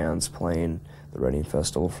alternative bands playing the Reading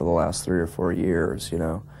Festival for the last 3 or 4 years, you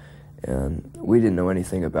know. And we didn't know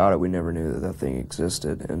anything about it. We never knew that that thing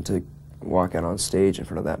existed. And to walk out on stage in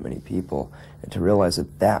front of that many people and to realize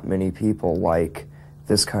that that many people like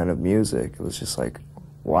this kind of music, it was just like,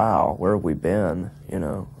 wow, where have we been, you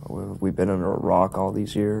know? Have we been under a rock all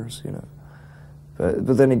these years, you know?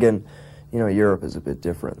 But then again, you know, Europe is a bit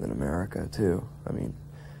different than America, too. I mean,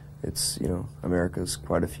 it's, you know, America's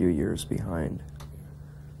quite a few years behind.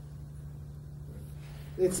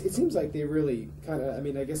 It seems like they really kind of, I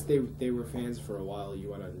mean, I guess they were fans for a while.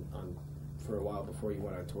 You went on for a while before you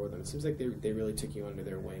went on tour with them. It seems like they really took you under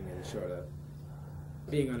their wing and sort of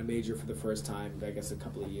being on a major for the first time, I guess a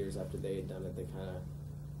couple of years after they had done it, they kind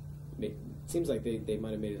of seems like they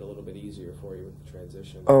might have made it a little bit easier for you with the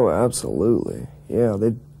transition. Oh, absolutely. Yeah,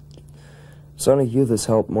 Sonic Youth has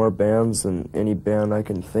helped more bands than any band I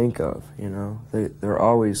can think of, you know. They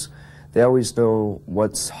always know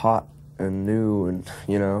what's hot and new, and,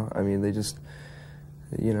 you know, I mean, they just,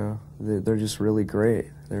 you know, they're just really great.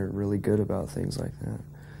 They're really good about things like that.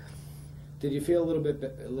 Did you feel a little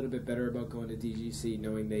bit better about going to DGC,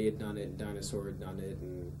 knowing they had done it, and Dinosaur had done it?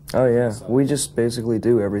 And oh yeah, we just basically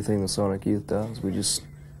do everything the Sonic Youth does. We just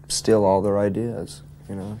steal all their ideas,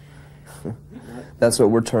 you know. That's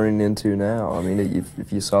what we're turning into now. I mean,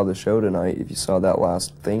 if you saw the show tonight, if you saw that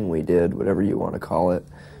last thing we did, whatever you want to call it,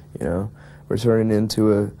 you know, we're turning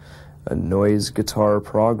into a noise guitar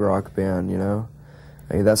prog rock band, you know.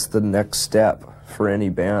 I mean, that's the next step for any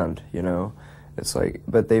band, you know. It's like,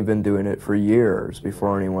 but they've been doing it for years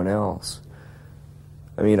before anyone else.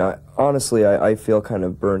 I mean, honestly, I feel kind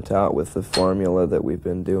of burnt out with the formula that we've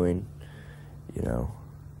been doing, you know.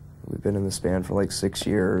 We've been in this band for like 6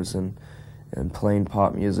 years, and playing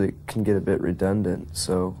pop music can get a bit redundant.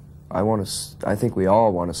 So I think we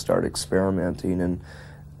all want to start experimenting, and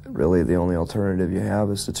really the only alternative you have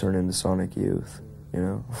is to turn into Sonic Youth, you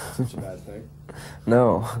know. Such a bad thing.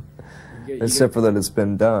 No, except for that it's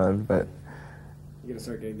been done, but. You're going to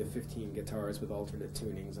start getting the 15 guitars with alternate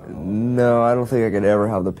tunings on all of them. No, I don't think I could ever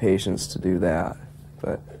have the patience to do that,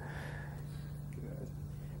 but.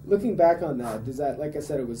 Looking back on that, does that, like I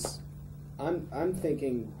said, it was I'm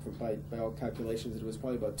thinking, by all calculations, it was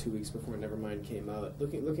probably about 2 weeks before Nevermind came out.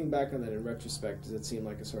 Looking back on that in retrospect, does it seem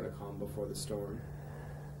like a sort of calm before the storm?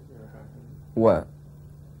 What?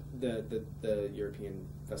 The European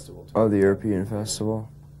festival tour. Oh, the European festival?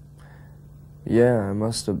 Yeah, it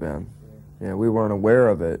must have been. Yeah, we weren't aware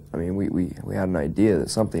of it. I mean, we had an idea that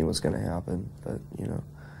something was going to happen, but, you know,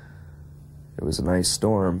 it was a nice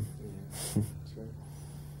storm. Yeah, that's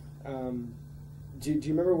right. Do you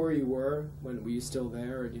remember where you were were you still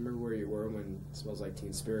there, or do you remember where you were when Smells Like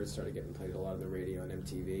Teen Spirit started getting played a lot on the radio and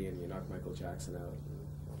MTV, and you knocked Michael Jackson out? And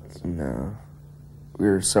all that stuff? No, we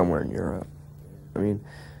were somewhere in Europe. I mean,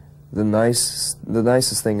 the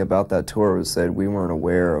nicest thing about that tour was that we weren't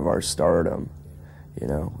aware of our stardom. You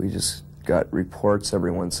know, we just got reports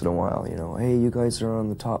every once in a while. You know, hey, you guys are on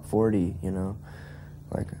the top 40. You know,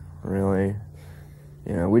 like, really.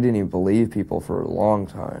 You know, we didn't even believe people for a long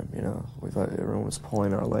time, you know. We thought everyone was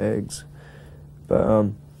pulling our legs. But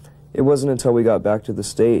it wasn't until we got back to the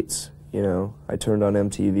States, you know, I turned on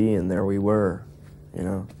MTV and there we were, you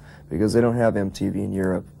know, because they don't have MTV in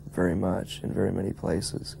Europe very much in very many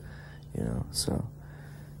places, you know, so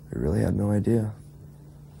we really had no idea.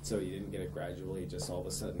 So you didn't get it gradually, just all of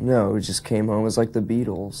a sudden? No, we just came home. It was like the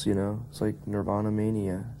Beatles, you know. It's like Nirvana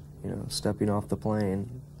mania, you know, stepping off the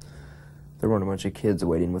plane. There weren't a bunch of kids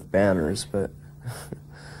waiting with banners, but...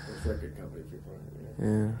 With record company people.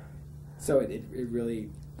 Yeah. So it really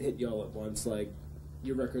hit you all at once, like,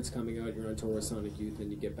 your record's coming out, you're on tour with Sonic Youth, and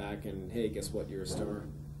you get back and, hey, guess what, you're a star.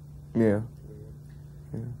 Yeah.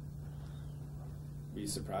 Yeah. Were you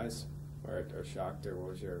surprised? Or shocked, or what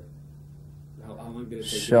was your... How long did it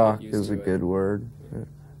take Shock you to get used to is a it? good word. Yeah.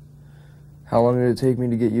 How long did it take me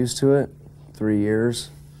to get used to it? 3 years.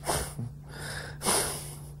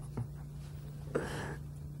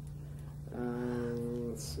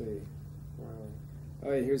 Let's see. Wow.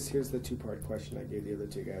 Oh, yeah, here's the two-part question I gave the other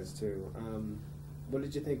two guys too. What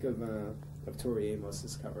did you think of Tori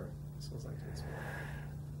Amos's cover? Smells Like Teen Spirit.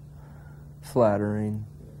 Flattering.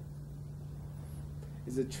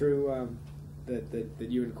 Is it true that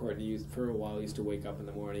you and Courtney for a while used to wake up in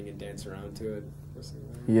the morning and dance around to it? Or something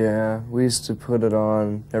like that? Yeah, we used to put it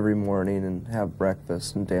on every morning and have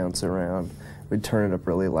breakfast and dance around. We'd turn it up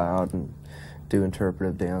really loud and do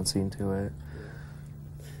interpretive dancing to it.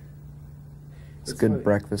 It's good funny.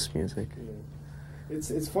 breakfast music. Yeah.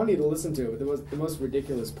 It's funny to listen to, but the most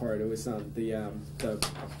ridiculous part always sounds the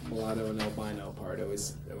mulatto and albino part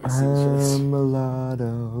always seems I'm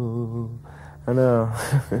mulatto. I know.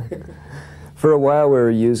 For a while we were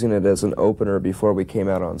using it as an opener before we came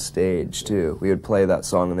out on stage too. We would play that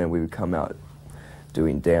song and then we would come out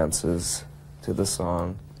doing dances to the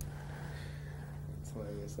song. It's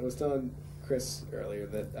hilarious. I was telling Chris earlier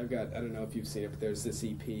that I don't know if you've seen it, but there's this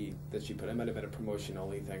EP that she put. It might have been a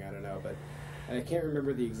promotion-only thing, I don't know, but I can't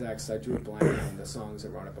remember the exact, I drew a blank on the songs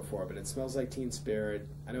that were on it before, but it Smells Like Teen Spirit.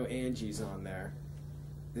 I know Angie's on there.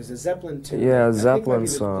 There's a Zeppelin too. Yeah, a Zeppelin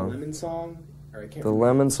song. The Lemon song? Or I can't The remember.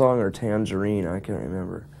 Lemon song or Tangerine, I can't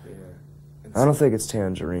remember. Yeah. And I don't think it's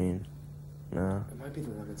Tangerine. No. It might be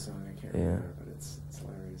the Lemon song, I can't Yeah. remember, but it's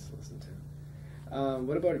hilarious to listen to.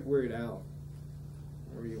 What about Weird Al?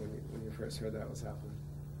 Where were you when you first heard that was happening?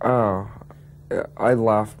 Oh, I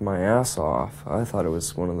laughed my ass off. I thought it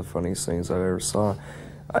was one of the funniest things I've ever saw.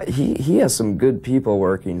 He has some good people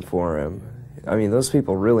working for him. I mean, those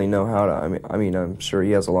people really know how to. I mean, I'm sure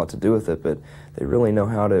he has a lot to do with it, but they really know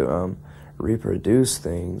how to reproduce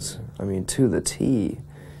things. I mean, to the T.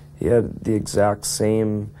 He had the exact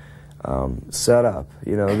same setup.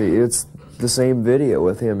 You know, it's the same video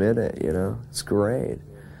with him in it. You know, it's great.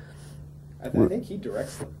 I think he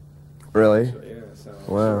directs them. Really? Actually, yeah, so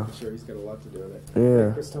Wow. I'm sure he's got a lot to do with it. Yeah.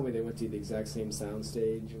 Like Chris told me they went to the exact same sound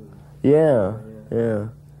stage. And, Yeah. Yeah.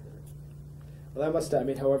 well, that must have, I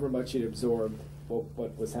mean, however much you'd absorbed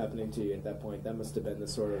what was happening to you at that point, that must have been the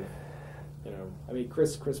sort of, you know, I mean,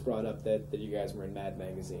 Chris brought up that you guys were in Mad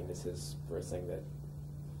Magazine as his first thing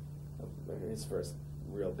his first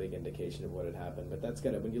real big indication of what had happened. But that's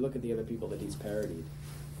gotta, when you look at the other people that he's parodied,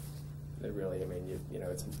 it really, I mean, you know,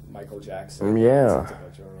 it's Michael Jackson. Yeah, it's a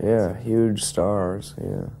bunch of yeah, huge stars.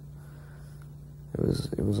 Yeah,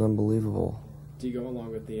 it was unbelievable. Do you go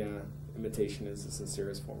along with the imitation is the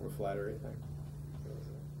sincerest form of flattery thing?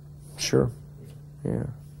 Sure. Yeah.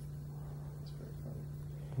 It's pretty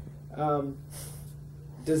funny.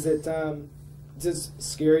 Does it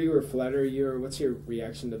scare you or flatter you, or what's your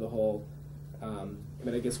reaction to the whole? I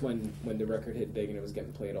mean, I guess when the record hit big and it was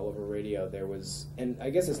getting played all over radio, there was, and I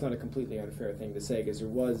guess it's not a completely unfair thing to say, because there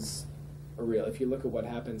was a real, if you look at what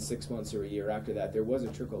happened 6 months or a year after that, there was a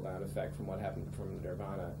trickle-down effect from what happened from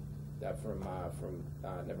Nirvana, from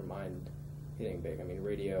Nevermind hitting big. I mean,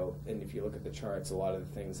 radio, and if you look at the charts, a lot of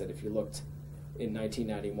the things that if you looked in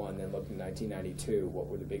 1991, then looked in 1992, what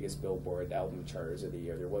were the biggest Billboard album charters of the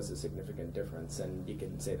year? There was a significant difference, and you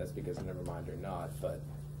can say that's because of Nevermind or not, but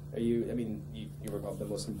are you, I mean, you were called the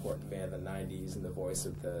most important band of the 90s and the voice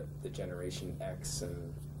of the Generation X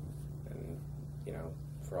and you know,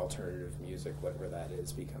 for alternative music, whatever that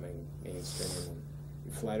is, becoming mainstream. And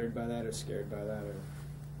you flattered by that or scared by that? Or?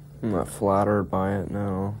 I'm not flattered by it,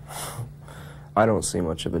 no. I don't see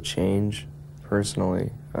much of a change, personally.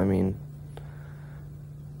 I mean,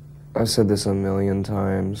 I've said this a million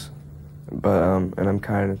times, but and I'm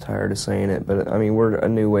kind of tired of saying it, but I mean, we're a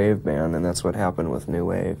new wave band, and that's what happened with new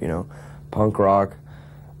wave, you know. Punk rock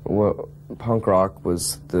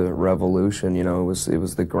was the revolution, you know. It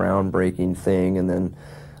was the groundbreaking thing, and then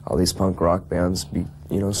all these punk rock bands,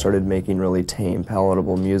 started making really tame,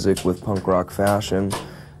 palatable music with punk rock fashion,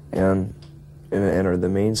 and it entered the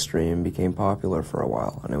mainstream, became popular for a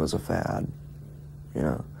while, and it was a fad, you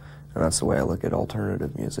know. And that's the way I look at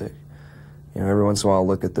alternative music. You know, every once in a while I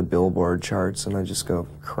look at the Billboard charts and I just go,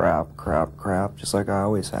 crap, crap, crap, just like I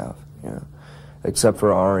always have, you know. Except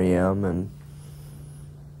for R.E.M. and,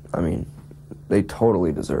 I mean, they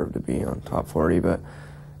totally deserve to be on Top 40, but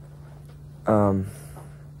I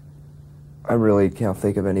really can't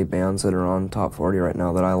think of any bands that are on Top 40 right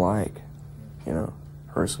now that I like, you know,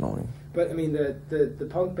 personally. But, I mean, the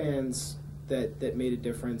punk bands that made a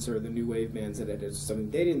difference, or the new wave bands that did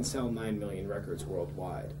something, they didn't sell 9 million records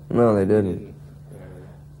worldwide. No, they didn't.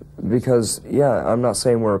 Because, yeah, I'm not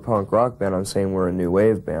saying we're a punk rock band, I'm saying we're a new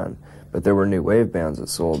wave band. But there were new wave bands that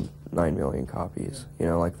sold 9 million copies, you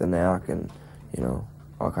know, like the Knack and, you know,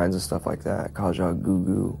 all kinds of stuff like that. Kaja Goo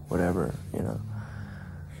Goo, whatever, you know.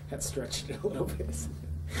 That stretched it a little bit.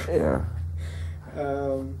 Yeah.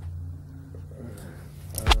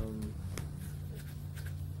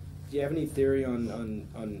 Do you have any theory on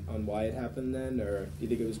why it happened then, or do you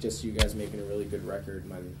think it was just you guys making a really good record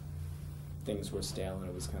when things were stale and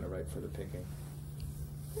it was kind of ripe for the picking?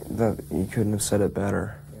 You couldn't have said it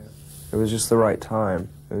better. Yeah. It was just the right time.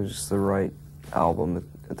 It was just the right album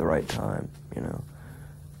at the right time, you know.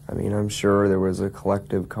 I mean, I'm sure there was a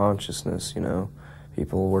collective consciousness, you know.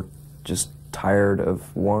 People were just tired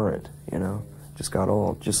of Warrant, you know. Just got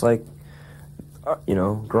old. Just like, you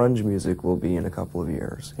know, grunge music will be in a couple of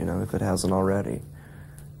years, you know, if it hasn't already.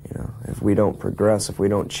 You know, if we don't progress, if we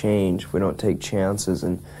don't change, if we don't take chances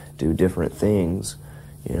and do different things,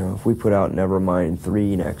 you know, if we put out Nevermind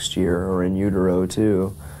 3 next year, or In Utero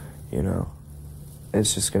 2, you know,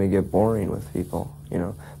 it's just going to get boring with people, you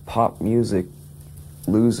know. Pop music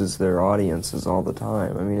loses their audiences all the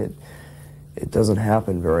time. I mean, it doesn't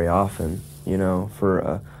happen very often, you know,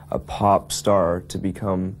 for a pop star to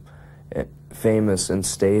become famous and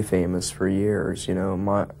stay famous for years, you know.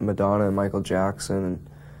 Madonna and Michael Jackson, and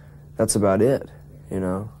that's about it, you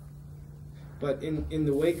know. But in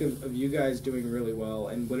the wake of you guys doing really well,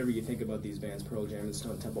 and whatever you think about these bands, Pearl Jam and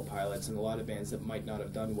Stone Temple Pilots, and a lot of bands that might not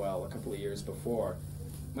have done well a couple of years before,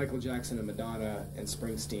 Michael Jackson and Madonna and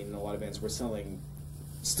Springsteen and a lot of bands were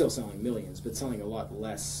still selling millions, but selling a lot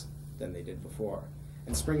less than they did before.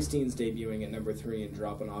 And Springsteen's debuting at number 3 and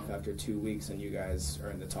dropping off after 2 weeks, and you guys are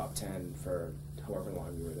in the top 10 for however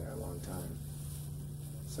long you were there, a long time.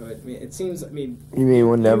 So it seems, I mean... You mean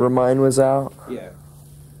when Nevermind was out? Yeah.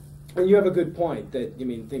 And you have a good point that, I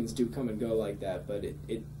mean, things do come and go like that, but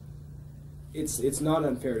it's not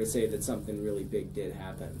unfair to say that something really big did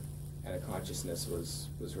happen and a consciousness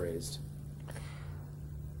was raised.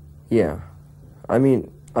 Yeah. I mean,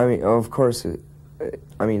 of course,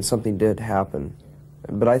 something did happen.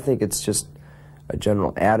 But I think it's just a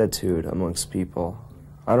general attitude amongst people.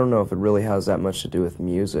 I don't know if it really has that much to do with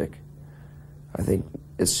music. I think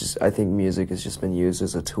music has just been used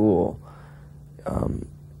as a tool.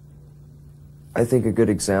 I think a good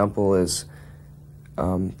example is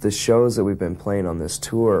the shows that we've been playing on this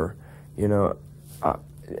tour, you know,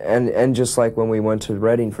 and just like when we went to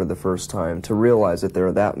Reading for the first time, to realize that there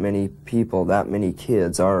are that many people, that many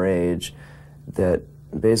kids our age, that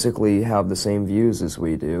basically have the same views as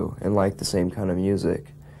we do and like the same kind of music,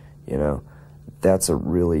 you know, that's a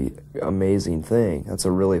really amazing thing. That's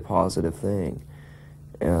a really positive thing.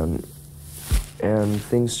 And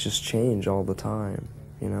things just change all the time,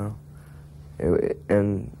 you know.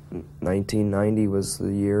 And 1990 was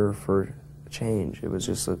the year for change. It was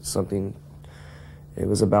just something, it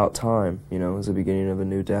was about time, you know. It was the beginning of a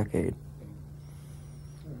new decade.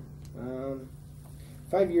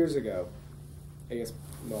 5 years ago, I guess,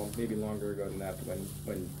 well, maybe longer ago than that,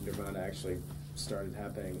 when Nirvana actually started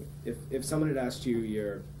happening, if someone had asked you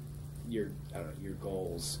your your I don't know, your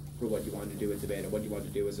goals for what you wanted to do with the band and what you wanted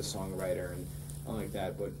to do as a songwriter and all like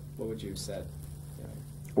that, what would you have said? You know?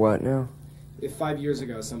 What now? If 5 years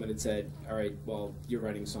ago someone had said, all right, well, you're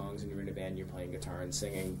writing songs and you're in a band, you're playing guitar and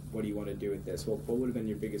singing, what do you want to do with this? What would have been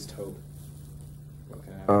your biggest hope? What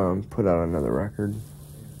could happen? Put out another record.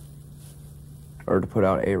 Or to put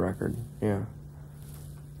out a record, yeah.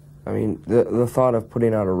 I mean, the thought of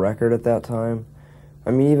putting out a record at that time,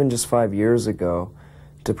 I mean, even just 5 years ago,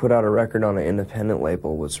 to put out a record on an independent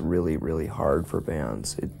label was really, really hard for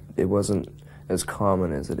bands. It wasn't as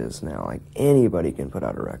common as it is now. Like, anybody can put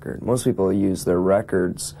out a record. Most people use their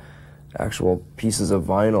records, actual pieces of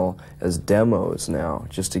vinyl, as demos now,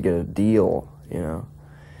 just to get a deal, you know.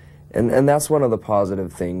 And that's one of the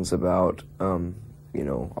positive things about, you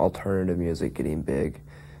know, alternative music getting big,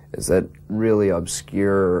 is that really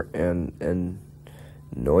obscure and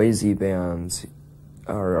noisy bands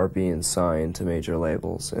are being signed to major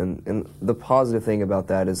labels. And the positive thing about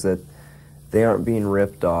that is that they aren't being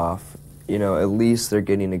ripped off. You know, at least they're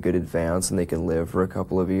getting a good advance and they can live for a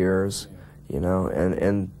couple of years, you know,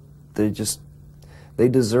 and they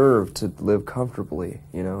deserve to live comfortably,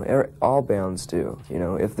 you know. All bands do, you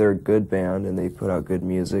know. If they're a good band and they put out good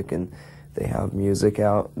music and they have music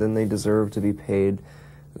out, then they deserve to be paid,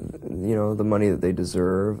 you know, the money that they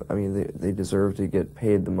deserve. I mean, they deserve to get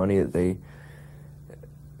paid the money that they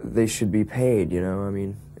should be paid, you know. I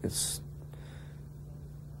mean, it's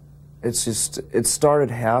just, it started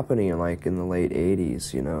happening like in the late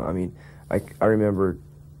 80s, you know. I mean, I remember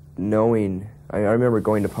knowing, I remember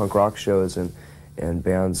going to punk rock shows and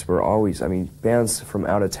bands were always, I mean, bands from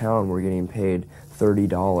out of town were getting paid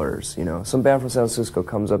 $30, you know. Some band from San Francisco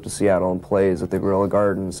comes up to Seattle and plays at the Guerrilla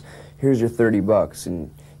Gardens. Here's your $30 and,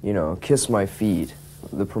 you know, kiss my feet,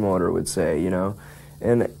 the promoter would say, you know.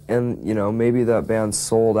 And you know, maybe that band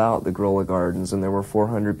sold out the Guerrilla Gardens and there were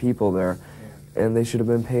 400 people there. And they should have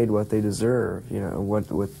been paid what they deserve, you know,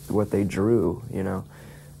 what they drew, you know.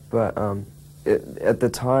 But at the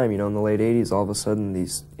time, you know, in the late 80s, all of a sudden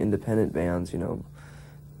these independent bands, you know,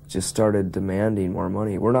 just started demanding more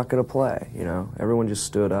money. We're not going to play, you know. Everyone just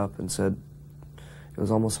stood up and said, it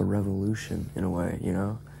was almost a revolution in a way, you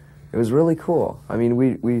know. It was really cool. I mean,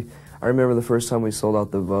 I remember the first time we sold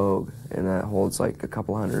out the Vogue, and that holds like a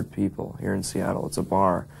couple hundred people here in Seattle. It's a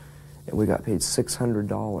bar. And we got paid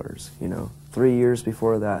 $600, you know. 3 years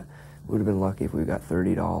before that, we would have been lucky if we got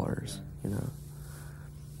 $30, you know.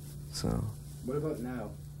 So. What about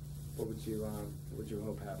now? What would you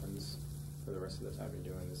hope happens for the rest of the time you're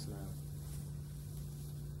doing this now?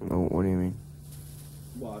 What do you mean?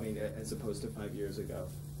 Well, I mean, as opposed to 5 years ago,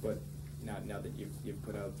 but now that you've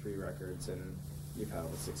put out 3 records and you've had all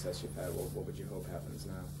the success you've had, what would you hope happens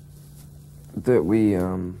now? That we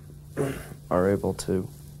are able to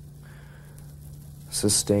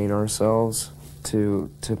sustain ourselves to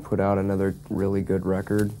put out another really good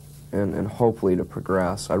record and hopefully to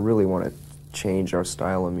progress. I really want to change our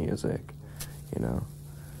style of music, you know.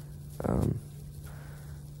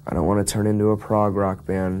 I don't want to turn into a prog rock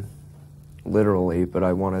band literally, but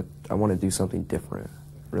I want to do something different,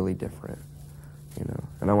 really different, you know.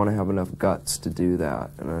 And I want to have enough guts to do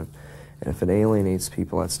that. And if it alienates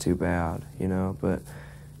people, that's too bad, you know. But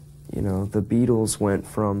you know, the Beatles went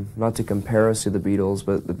from, not to compare us to the Beatles,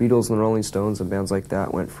 but the Beatles and the Rolling Stones and bands like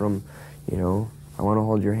that went from, you know, I Want to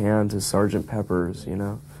Hold Your Hand to Sgt. Pepper's, you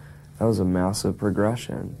know. That was a massive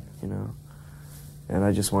progression, you know. And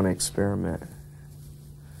I just want to experiment.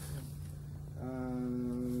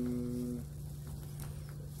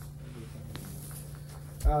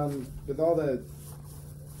 With all the,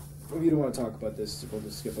 maybe you don't want to talk about this, we'll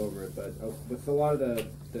just skip over it, but with a lot of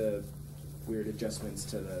the weird adjustments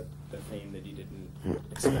to the fame that you didn't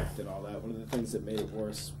expect and all that, one of the things that made it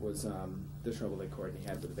worse was the trouble that Courtney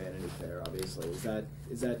had with Vanity Fair, obviously.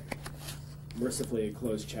 Is that mercifully a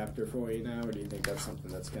closed chapter for you now, or do you think that's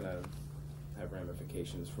something that's going to have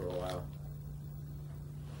ramifications for a while?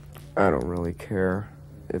 I don't really care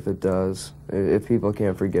if it does. If people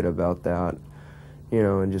can't forget about that, you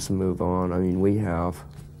know, and just move on. I mean, we have.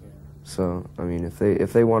 So, I mean,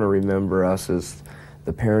 if they want to remember us as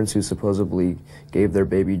the parents who supposedly gave their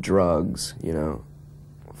baby drugs, you know,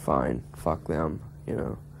 fine, fuck them, you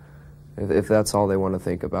know. If that's all they want to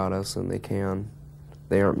think about us, then they can.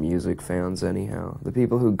 They aren't music fans anyhow. The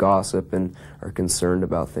people who gossip and are concerned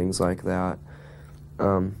about things like that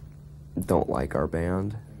don't like our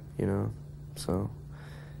band, you know. So,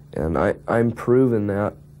 and I'm proving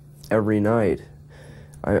that every night.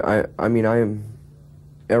 I mean,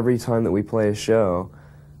 every time that we play a show,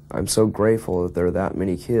 I'm so grateful that there are that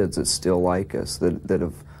many kids that still like us, that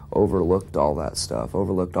have overlooked all that stuff,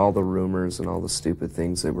 overlooked all the rumors and all the stupid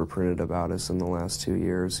things that were printed about us in the last 2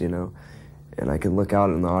 years, you know. And I can look out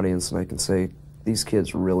in the audience and I can say, these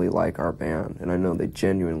kids really like our band, and I know they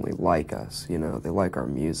genuinely like us, you know. They like our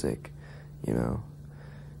music, you know,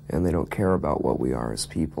 and they don't care about what we are as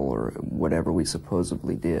people or whatever we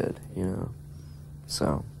supposedly did, you know.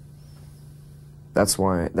 So that's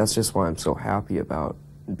just why I'm so happy about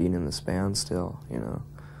being in this band still, you know.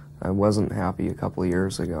 I wasn't happy a couple of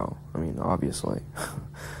years ago, I mean, obviously,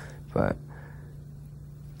 but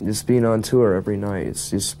just being on tour every night, it's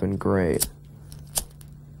just been great.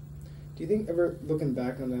 Do you think ever, looking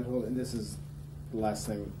back on that whole, and this is the last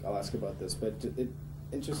thing I'll ask about this, but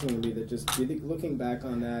interesting to me that just, do you think, looking back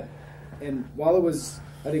on that, and while it was,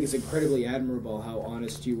 I think it's incredibly admirable how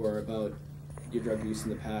honest you were about your drug use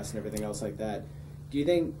in the past and everything else like that, do you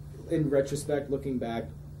think, in retrospect, looking back,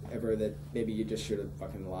 ever that maybe you just should have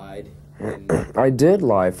fucking lied? I did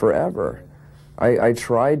lie forever. I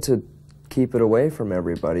tried to keep it away from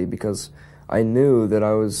everybody because I knew that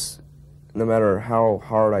I was, no matter how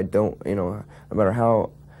hard I don't, you know, no matter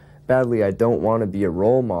how badly I don't want to be a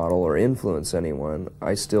role model or influence anyone,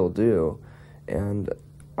 I still do. And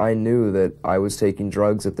I knew that I was taking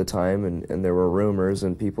drugs at the time, and there were rumors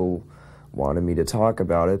and people wanted me to talk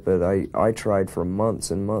about it, but I tried for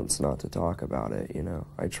months and months not to talk about it, you know.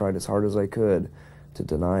 I tried as hard as I could to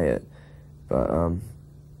deny it. But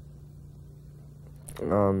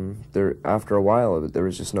after a while, there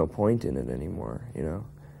was just no point in it anymore, you know.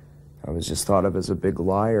 I was just thought of as a big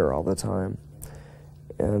liar all the time.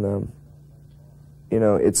 And, you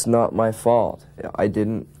know, it's not my fault.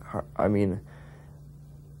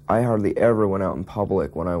 I hardly ever went out in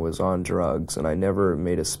public when I was on drugs, and I never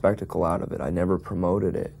made a spectacle out of it. I never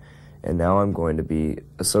promoted it. And now I'm going to be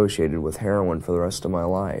associated with heroin for the rest of my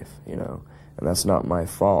life, you know, and that's not my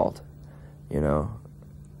fault, you know.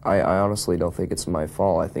 I honestly don't think it's my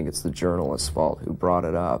fault. I think it's the journalist's fault who brought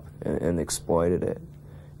it up and exploited it.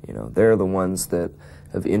 You know, they're the ones that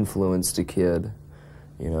have influenced a kid,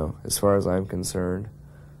 you know, as far as I'm concerned,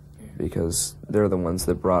 because they're the ones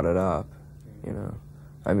that brought it up, you know.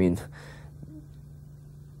 I mean,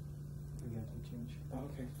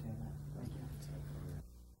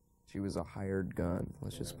 she was a hired gun,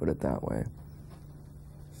 let's just put it that way.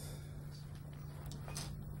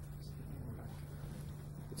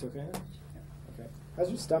 It's okay? Okay. How's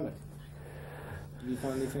your stomach? Did you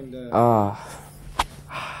find anything to...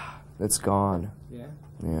 It's gone. Yeah?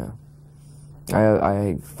 Yeah.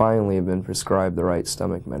 I finally have been prescribed the right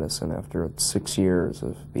stomach medicine after 6 years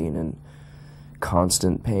of being in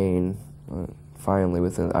constant pain. Finally,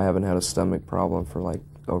 I haven't had a stomach problem for like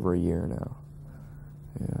over a year now.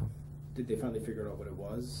 Yeah. Did they finally figure out what it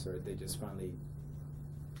was, or did they just finally...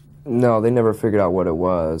 No, they never figured out what it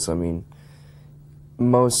was. I mean,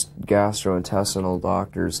 most gastrointestinal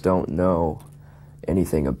doctors don't know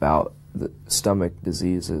anything about the stomach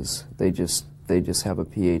diseases. They just have a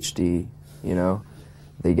PhD, you know.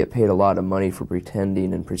 They get paid a lot of money for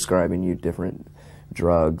pretending and prescribing you different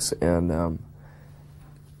drugs, and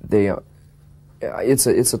it's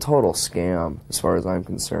a total scam as far as I'm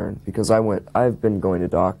concerned, because I've been going to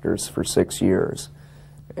doctors for 6 years,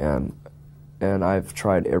 and I've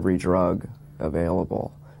tried every drug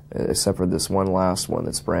available except for this one last one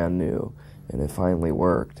that's brand new, and it finally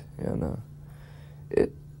worked. And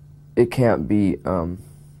it can't be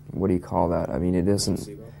what do you call that? I mean, it isn't.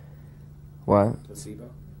 Placebo? What? Placebo?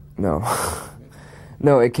 No.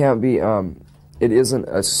 No, it can't be. It isn't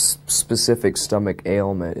a specific stomach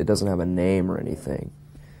ailment. It doesn't have a name or anything.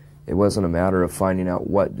 It wasn't a matter of finding out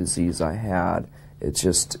what disease I had. It's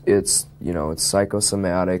just, you know, it's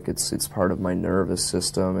psychosomatic. It's part of my nervous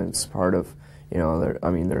system. And it's part of, you know, there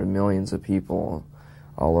are millions of people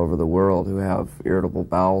all over the world who have irritable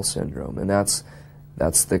bowel syndrome, and that's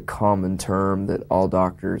the common term that all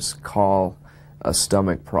doctors call a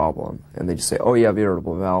stomach problem. And they just say, "Oh, you have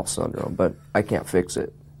irritable bowel syndrome," but I can't fix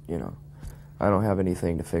it. You know, I don't have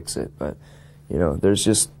anything to fix it. But you know, there's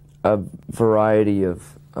just a variety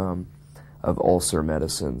of ulcer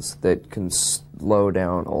medicines that can slow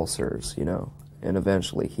down ulcers, you know, and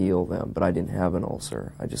eventually heal them. But I didn't have an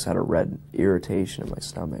ulcer. I just had a red irritation in my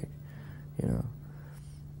stomach, you know.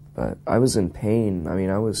 But I was in pain. I mean,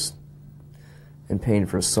 I was in pain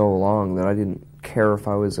for so long that I didn't care if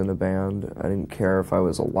I was in a band. I didn't care if I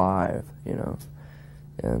was alive, you know.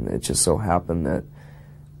 And it just so happened that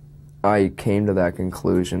I came to that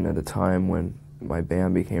conclusion at a time when my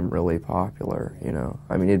band became really popular, you know.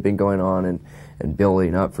 I mean, it had been going on and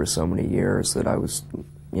building up for so many years that I was,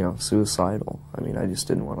 you know, suicidal. I mean, I just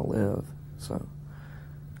didn't want to live. So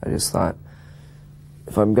I just thought,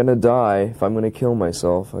 if I'm gonna die, if I'm gonna kill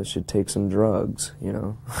myself, I should take some drugs, you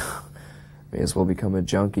know. May as well become a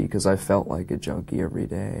junkie, because I felt like a junkie every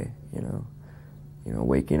day, you know. You know,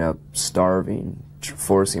 waking up starving,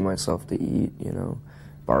 forcing myself to eat, you know,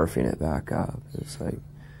 barfing it back up. It's like,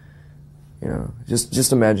 you know,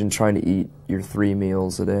 just imagine trying to eat your 3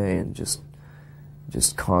 meals a day and just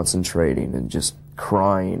concentrating and just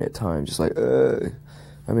crying at times, just like,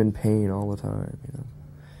 I'm in pain all the time, you know.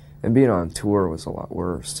 And being on tour was a lot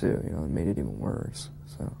worse too, you know, it made it even worse.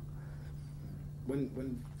 So.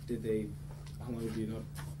 When did they? How long did you not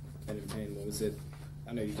been in pain? What was it?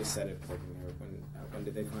 I know you just said it. Like, when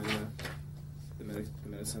did they find the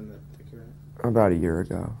medicine that took you out? About a year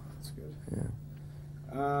ago. That's good. Yeah.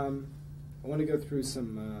 I want to go through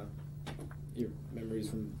some your memories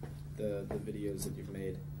from the videos that you've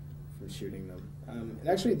made from shooting them. And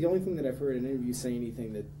actually, the only thing that I've heard in interviews say any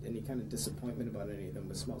kind of disappointment about any of them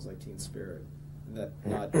was "Smells Like Teen Spirit," that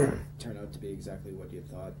not turn out to be exactly what you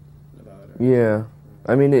thought about it. Yeah,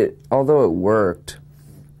 I mean, although it worked,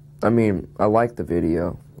 I mean, I liked the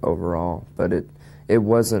video overall, but it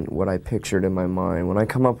wasn't what I pictured in my mind. When I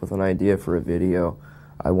come up with an idea for a video,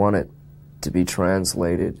 I want it to be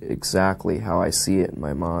translated exactly how I see it in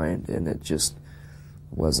my mind, and it just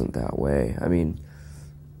wasn't that way. I mean,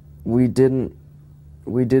 we didn't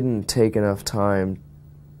take enough time,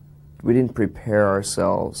 we didn't prepare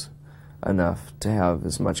ourselves enough to have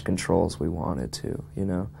as much control as we wanted to, you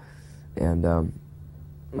know. And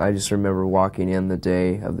I just remember walking in the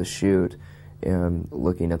day of the shoot and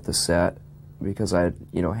looking at the set, because I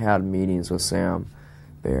had meetings with Sam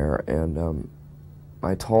Bear, and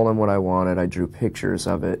I told him what I wanted. I drew pictures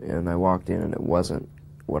of it, and I walked in and it wasn't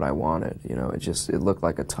what I wanted, you know. It looked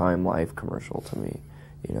like a Time Life commercial to me,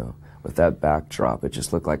 you know, with that backdrop. It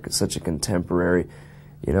just looked like such a contemporary,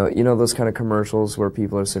 you know those kind of commercials where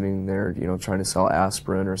people are sitting there, you know, trying to sell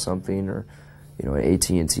aspirin or something, or, you know, an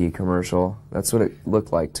AT&T commercial. That's what it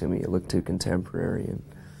looked like to me. It looked too contemporary.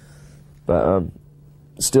 But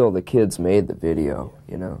still, the kids made the video,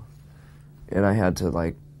 you know, and I had to,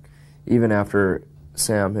 like, even after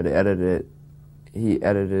Sam had edited it, he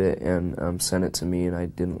edited it and sent it to me, and I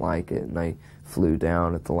didn't like it, and I flew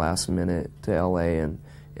down at the last minute to LA and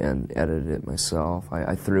edited it myself.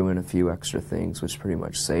 I threw in a few extra things, which pretty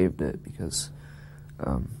much saved it, because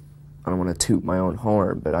I don't want to toot my own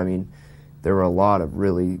horn, but I mean, there was a lot of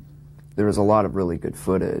really good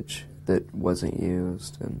footage that wasn't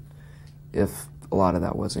used, and if a lot of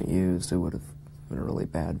that wasn't used, it would have been a really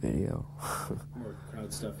bad video. More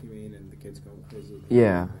crowd stuff, you mean, and the kids going crazy?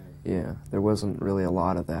 Yeah. There wasn't really a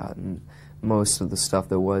lot of that, and most of the stuff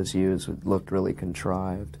that was used looked really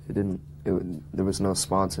contrived. There was no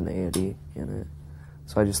spontaneity in it,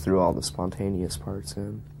 so I just threw all the spontaneous parts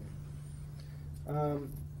in.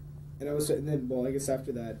 And then I guess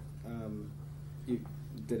after that, you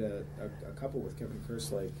did a couple with Kevin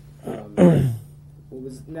Kerslake. What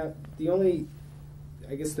was now the only?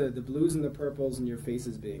 I guess the blues and the purples and your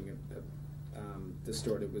faces being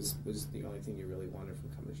distorted was the only thing you really wanted from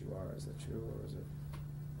 "Come As You Are." Is that true, or was it?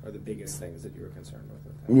 Or the biggest things that you were concerned with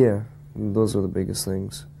that? Yeah, those were the biggest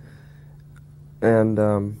things. And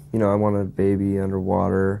I wanted baby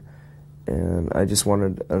underwater, and I just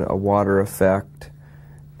wanted a water effect.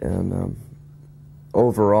 And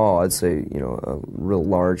overall, I'd say a real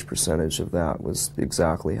large percentage of that was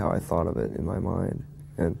exactly how I thought of it in my mind.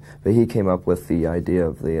 But he came up with the idea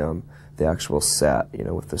of the actual set,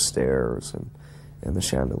 with the stairs and the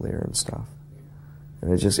chandelier and stuff,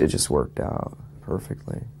 and it just worked out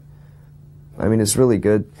perfectly. I mean, it's really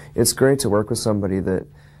good. It's great to work with somebody that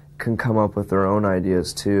can come up with their own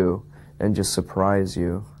ideas too, and just surprise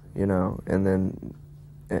you,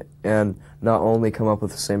 and not only come up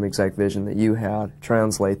with the same exact vision that you had,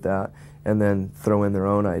 translate that, and then throw in their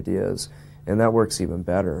own ideas. And that works even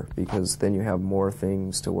better, because then you have more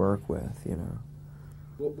things to work with,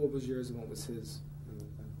 What was yours and what was his? Do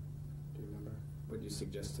you remember what you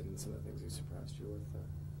suggested and some of the things he surprised you with?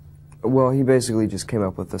 Well, he basically just came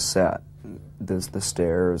up with the set, the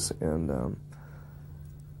stairs, and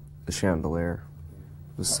the chandelier,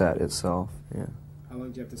 the set itself. Yeah. How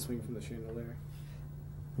long do you have to swing from the chandelier?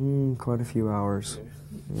 Quite a few hours.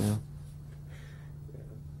 Yeah.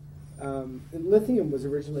 Lithium was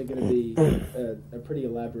originally going to be a pretty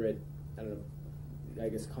elaborate, I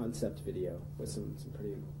guess, concept video with some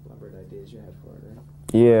pretty elaborate ideas you had for it, right?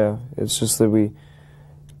 Yeah, it's just that we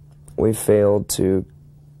failed to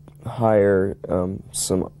hire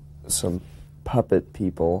some puppet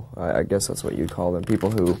people. I guess that's what you'd call them,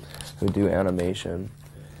 people who do animation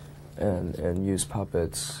and use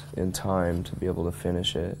puppets in time to be able to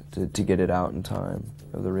finish it, to get it out in time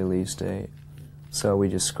of the release date. So we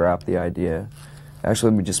just scrapped the idea.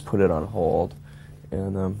 Actually, we just put it on hold,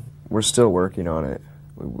 and we're still working on it.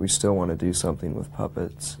 We still want to do something with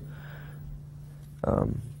puppets.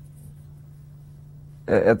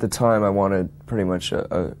 At the time, I wanted pretty much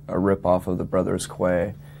a rip-off of the Brothers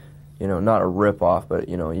Quay. You know, not a rip-off, but,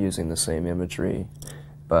 you know, using the same imagery.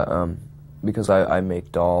 But because I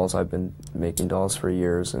make dolls, I've been making dolls for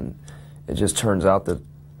years, and it just turns out that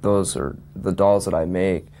those are the dolls that I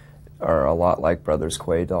make are a lot like Brothers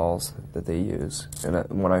Quay dolls that they use. And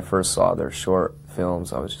when I first saw their short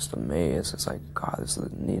films, I was just amazed. It's like, God, this is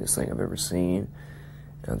the neatest thing I've ever seen.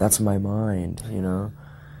 You know, that's my mind, you know.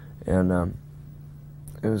 And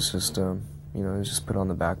it was just, you know, it was just put on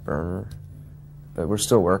the back burner. But we're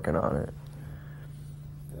still working on it.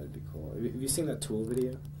 That'd be cool. Have you seen that Tool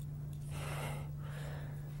video?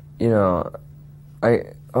 You know,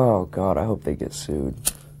 oh God, I hope they get sued.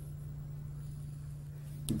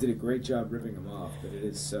 You did a great job ripping them off, but it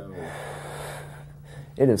is so...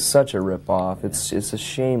 It is such a rip-off. It's a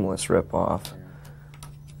shameless rip-off.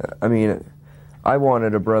 I mean, I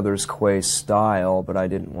wanted a Brothers Quay style, but I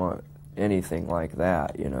didn't want anything like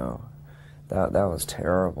that, you know. That was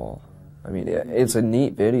terrible. I mean, it's a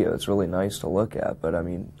neat video. It's really nice to look at, but I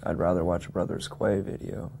mean, I'd rather watch a Brothers Quay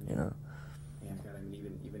video, you know. Yeah, God, I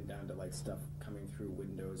mean, even down to like stuff coming through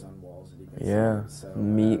windows on walls that you can Yeah, see. So,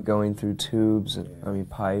 meat going through tubes and I mean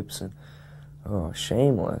pipes and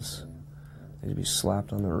shameless. They'd be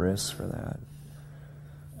slapped on the wrists for that.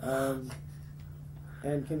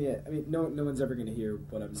 And can you? I mean, no one's ever going to hear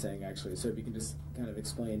what I'm saying actually. So if you can just kind of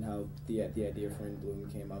explain how the idea for In Bloom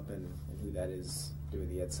came up and who that is doing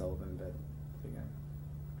the Ed Sullivan bit.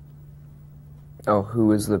 Oh,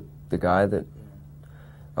 who is the guy that?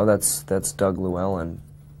 Oh, that's Doug Llewellyn.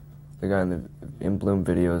 The guy in the In Bloom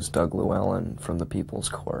video is Doug Llewellyn from the People's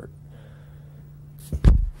Court.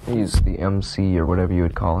 He's the MC or whatever you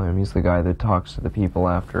would call him. He's the guy that talks to the people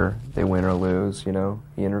after they win or lose. You know,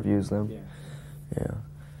 he interviews them. Yeah.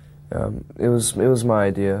 It was my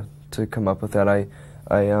idea to come up with that. I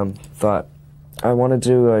thought I want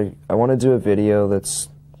to do a video that's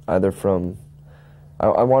either from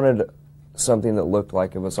I wanted something that looked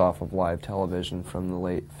like it was off of live television from the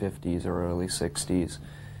late 50s or early 60s,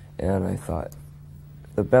 and I thought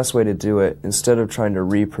the best way to do it, instead of trying to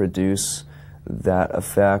reproduce that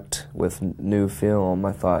effect with new film,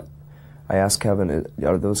 I asked Kevin,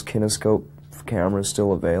 are those kinescope cameras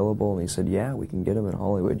still available? And he said, yeah, we can get them in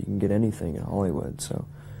Hollywood. You can get anything in Hollywood. So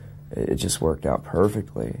it just worked out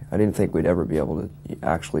perfectly. I didn't think we'd ever be able to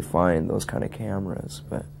actually find those kind of cameras,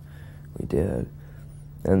 but we did.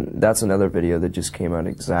 And that's another video that just came out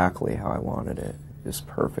exactly how I wanted it, just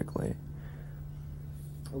perfectly.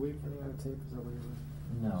 Are we running out of tape? Is that what you're doing?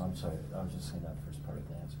 No, I'm sorry. I was just saying that first part of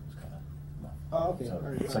the answer was kind of... Oh, okay. So, All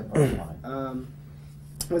right. second part of mine.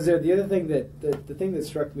 Was there the other thing the thing that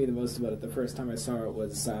struck me the most about it the first time I saw it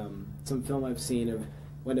was some film I've seen of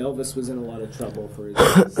when Elvis was in a lot of trouble for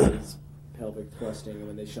his pelvic thrusting, and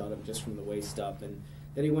when they shot him just from the waist up, and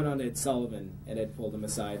then he went on to Ed Sullivan, and Ed pulled him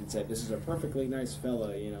aside and said, "This is a perfectly nice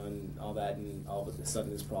fella," you know, and all that, and all of a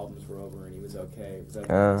sudden his problems were over and he was okay. Was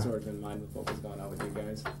that sort of in line with what was going on with you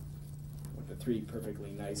guys? With the three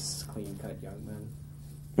perfectly nice, clean-cut young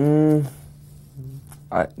men?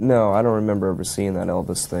 No, I don't remember ever seeing that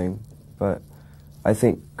Elvis thing, but I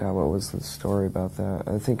think, God, what was the story about that?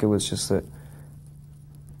 I think it was just that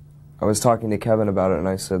I was talking to Kevin about it, and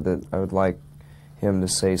I said that I would like him to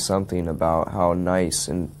say something about how nice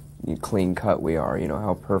and clean cut we are, you know,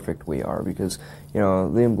 how perfect we are, because, you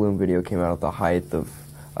know, the In Bloom video came out at the height of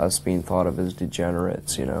us being thought of as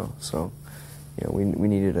degenerates, you know, so, you know, we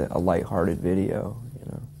needed a lighthearted video,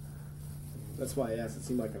 you know. That's why I asked. It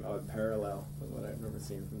seemed like an odd parallel with what I remember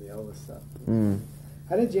seeing from the Elvis stuff. Mm.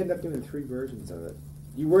 How did you end up doing 3 versions of it?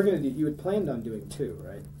 You had planned on doing 2,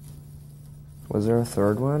 right? Was there a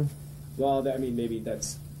third one? Well, I mean, maybe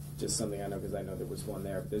that's just something I know because I know there was one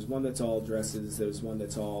there. But there's one that's all dresses. There's one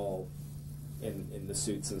that's all in the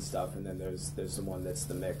suits and stuff, and then there's the one that's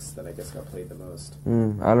the mix that I guess got played the most.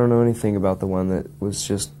 I don't know anything about the one that was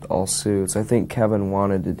just all suits. I think Kevin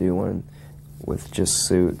wanted to do one with just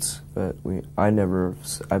suits, but I've never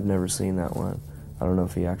seen that one. I don't know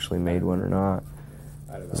if he actually made one or not.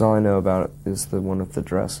 I don't know. Because all I know about it is the one with the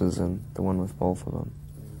dresses and the one with both of them.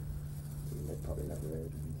 They probably never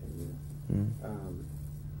aired anything either.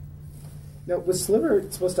 Now, was Sliver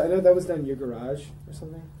supposed to? I know that was done in your garage or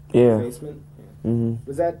something. Yeah. Your basement. Yeah. Mm-hmm.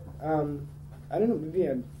 Was that? I don't know. Maybe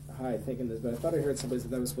I'm high thinking this, but I thought I heard someplace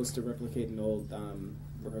that was supposed to replicate an old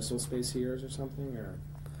rehearsal space here or something, or.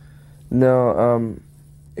 No,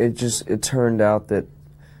 it turned out that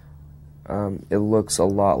it looks a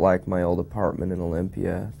lot like my old apartment in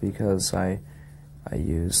Olympia because I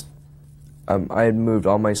used I had moved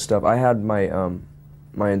all my stuff. I had my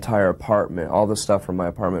entire apartment, all the stuff from my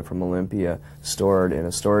apartment from Olympia, stored in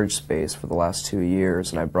a storage space for the last 2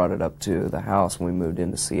 years, and I brought it up to the house when we moved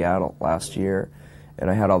into Seattle last year, and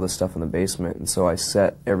I had all this stuff in the basement, and so I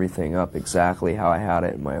set everything up exactly how I had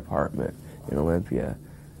it in my apartment in Olympia.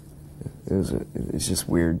 It's just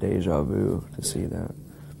weird deja vu to see that.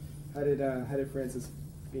 How did Frances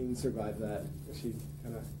Bean survive that? Was she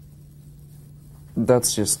kind of...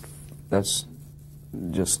 That's just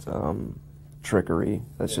trickery.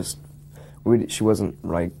 That's just she wasn't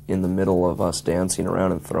right in the middle of us dancing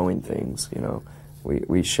around and throwing things. You know,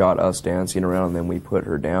 we shot us dancing around, and then we put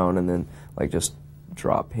her down, and then like just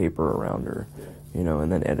drop paper around her, you know,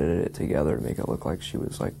 and then edited it together to make it look like she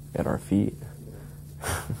was like at our feet.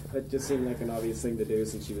 That just seemed like an obvious thing to do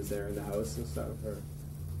since she was there in the house and stuff. Or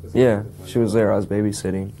was Yeah, she was there. I was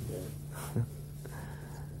babysitting.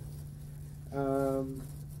 Yeah.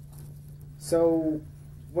 So,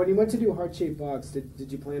 when you went to do Heart Shaped Box,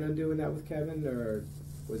 did you plan on doing that with Kevin, or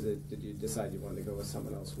did you decide you wanted to go with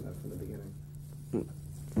someone else from the beginning?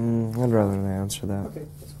 I'd rather not answer that. Okay,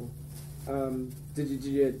 that's cool. Did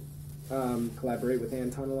you collaborate with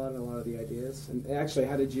Anton a lot on a lot of the ideas? And actually,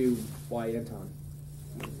 why Anton?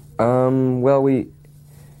 Well, we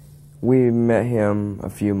met him a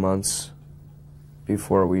few months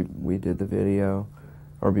before we did the video,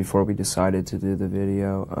 or before we decided to do the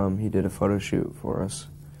video. He did a photo shoot for us,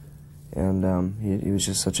 and he was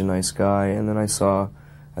just such a nice guy. And then I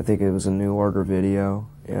think it was a New Order video,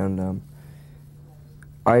 and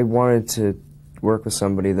I wanted to work with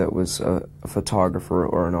somebody that was a photographer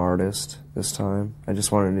or an artist this time. I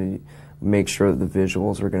just wanted to make sure that the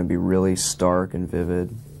visuals were going to be really stark and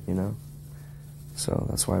vivid, you know? So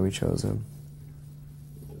that's why we chose him.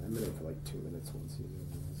 I met him for like 2 minutes once.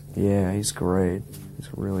 Yeah, he's great. He's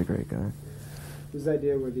a really great guy. Whose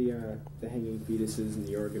idea were the hanging fetuses and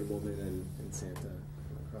the Oregon woman and Santa on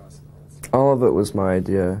the cross and all that stuff? All of it was my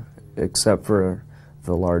idea, except for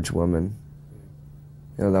the large woman.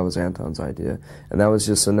 You know, that was Anton's idea. And that was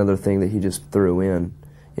just another thing that he just threw in.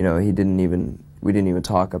 You know, we didn't even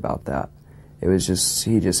talk about that. It was just,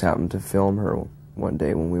 he just happened to film her one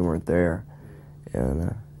day when we weren't there.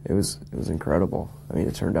 And it was incredible. I mean,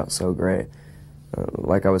 it turned out so great.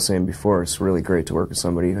 Like I was saying before, it's really great to work with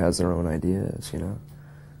somebody who has their own ideas, you know?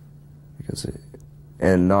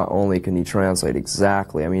 And not only can he translate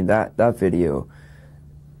exactly, I mean, that video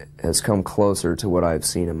has come closer to what I've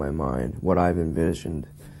seen in my mind, what I've envisioned,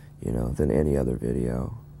 you know, than any other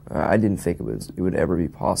video. I didn't think it would ever be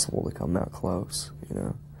possible to come that close, you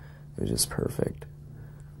know. It was just perfect.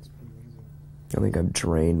 I think I've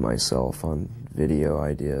drained myself on video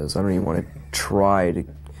ideas. I don't even want to try to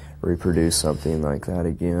reproduce something like that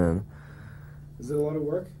again. Is it a lot of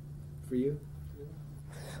work for you?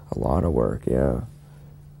 A lot of work, yeah.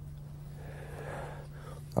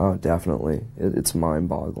 Oh, definitely. It's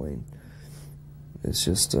mind-boggling. It's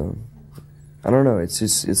just, I don't know,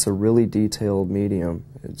 it's a really detailed medium.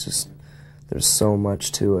 It's just, there's so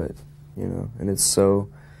much to it, you know, and it's so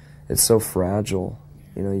fragile.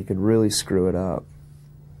 You know, you could really screw it up.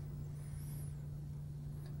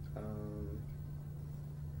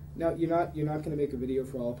 Now, you're not going to make a video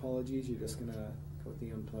for All Apologies, you're just going to go with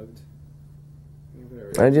the Unplugged?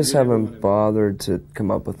 I just haven't bothered to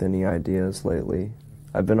come up with any ideas lately.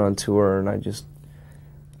 I've been on tour, and I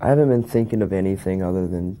haven't been thinking of anything other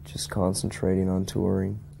than just concentrating on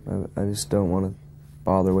touring. I just don't want to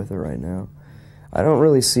bother with it right now. I don't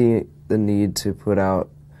really see the need to put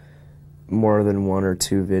out more than 1 or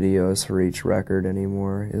 2 videos for each record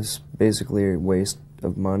anymore. It's basically a waste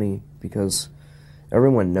of money because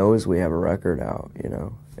everyone knows we have a record out, you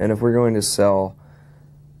know. And if we're going to sell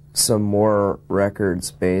some more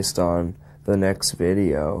records based on the next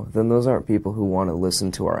video, then those aren't people who want to listen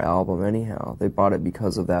to our album anyhow. They bought it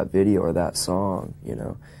because of that video or that song, you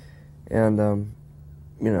know. And,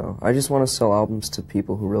 you know, I just want to sell albums to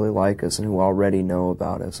people who really like us and who already know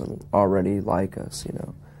about us and already like us, you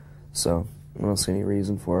know. So, I don't see any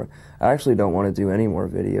reason for it. I actually don't want to do any more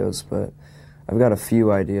videos, but I've got a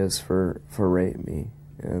few ideas for Rate Me,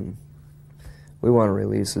 and we want to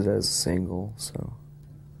release it as a single, so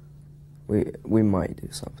we might do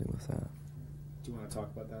something with that. Do you want to talk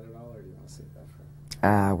about that at all, or do you want to save that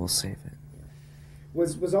for? We'll save it.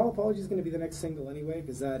 Was All Apologies going to be the next single anyway?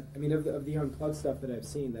 Because that, I mean, of the Unplugged stuff that I've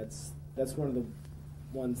seen, that's one of the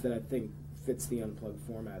ones that I think fits the Unplugged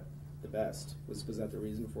format the best. Was that the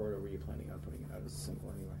reason for it, or were you planning on putting it out as a single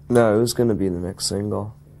anyway? No, it was going to be the next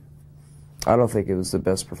single. I don't think it was the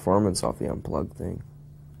best performance off the Unplugged thing.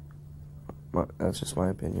 That's just my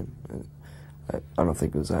opinion. I don't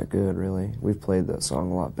think it was that good, really. We've played that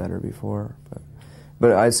song a lot better before,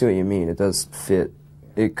 but I see what you mean. It does fit.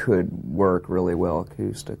 It could work really well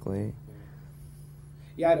acoustically.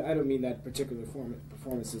 Yeah, I don't mean that particular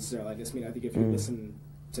performance necessarily. I just mean I think if you listen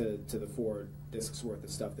to the 4 discs worth of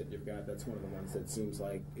stuff that you've got, that's one of the ones that seems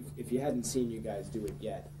like if you hadn't seen you guys do it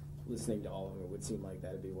yet, listening to all of them, it would seem like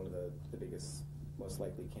that would be one of the biggest, most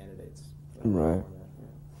likely candidates. Right.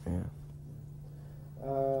 Yeah.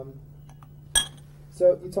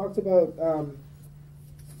 So you talked about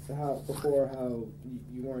how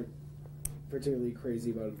you weren't particularly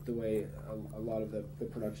crazy about the way a lot of the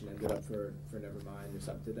production ended up for Nevermind or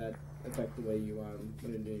something. Did that affect the way you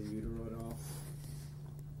went into In Utero at all?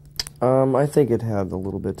 I think it had a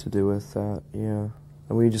little bit to do with that, yeah.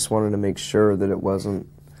 And we just wanted to make sure that it wasn't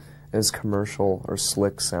as commercial or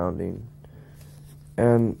slick sounding.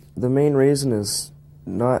 And the main reason is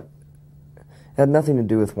it had nothing to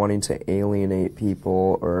do with wanting to alienate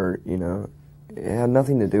people or, it had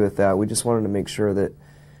nothing to do with that. We just wanted to make sure that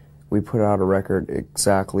we put out a record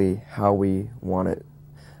exactly how we want it.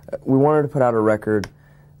 We wanted to put out a record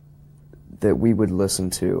that we would listen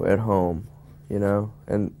to at home,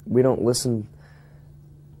 and we don't listen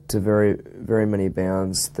to very, very many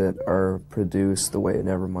bands that are produced the way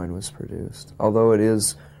Nevermind was produced. Although it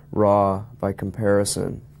is raw by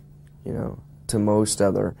comparison, to most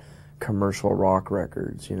other commercial rock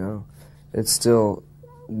records, it's still,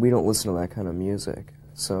 we don't listen to that kind of music.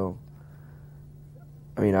 So,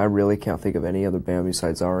 I mean, I really can't think of any other band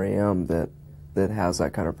besides R.E.M. that has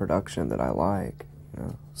that kind of production that I like,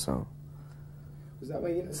 so. Was that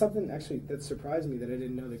way? Something actually that surprised me that I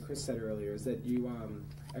didn't know that Chris said earlier is that you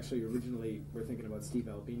actually originally were thinking about Steve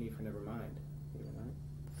Albini for Nevermind.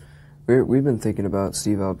 We've been thinking about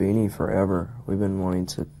Steve Albini forever. We've been wanting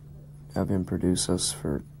to have him produce us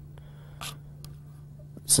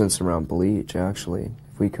since around Bleach, actually.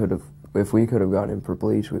 If we could have gotten him for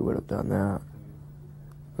Bleach, we would have done that.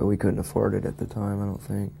 But we couldn't afford it at the time, I don't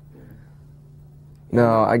think.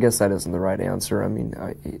 No, I guess that isn't the right answer. I mean,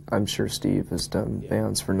 I'm sure Steve has done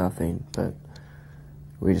bands for nothing, but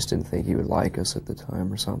we just didn't think he would like us at the time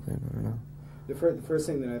or something. I don't know. The first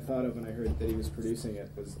thing that I thought of when I heard that he was producing it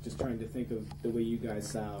was just trying to think of the way you guys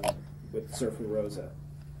sound with Surfer Rosa.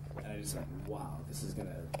 And I just went, wow, this is going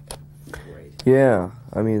to be great. Yeah,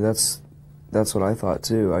 I mean, that's what I thought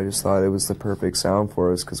too. I just thought it was the perfect sound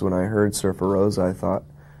for us, because when I heard Surfer Rosa, I thought,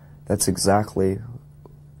 that's exactly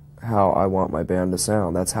how I want my band to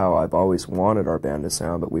sound. That's how I've always wanted our band to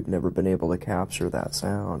sound, but we've never been able to capture that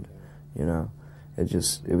sound, It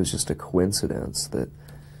was just a coincidence that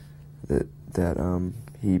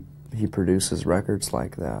he produces records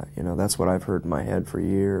like that. That's what I've heard in my head for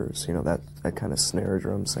years. That kind of snare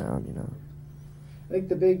drum sound. I think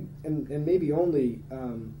the big and maybe only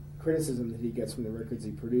criticism that he gets from the records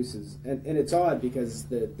he produces, and it's odd because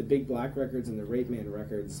the Big Black records and the Rape Man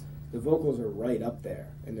records, the vocals are right up there,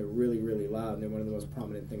 and they're really, really loud, and they're one of the most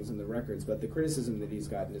prominent things in the records. But the criticism that he's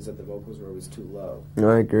gotten is that the vocals were always too low.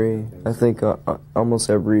 I agree. I think almost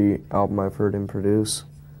every album I've heard him produce,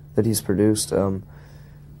 that he's produced,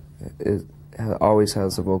 it always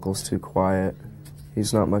has the vocals too quiet.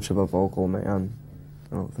 He's not much of a vocal man,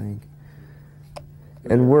 I don't think.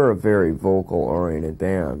 And we're a very vocal-oriented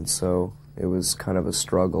band, so it was kind of a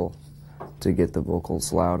struggle to get the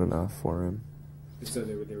vocals loud enough for him. So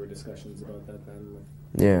there were discussions about that then?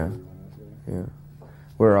 Yeah.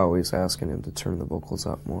 We're always asking him to turn the vocals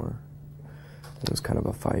up more. It was kind of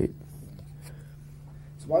a fight.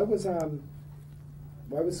 So why was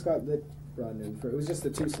Scott Litt brought in for? It was just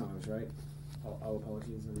the 2 songs, right? All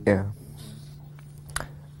Apologies. Yeah.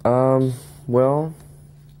 Well,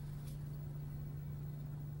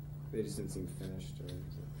 they just didn't seem finished, or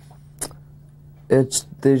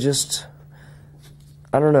they just,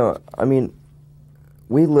 I don't know. I mean,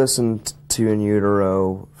 we listened to In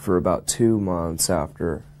Utero for about 2 months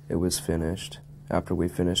after it was finished, after we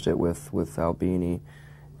finished it with Albini,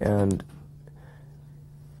 and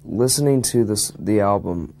listening to the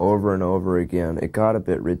album over and over again, it got a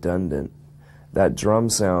bit redundant. That drum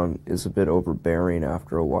sound is a bit overbearing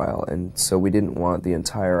after a while, and so we didn't want the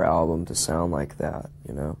entire album to sound like that,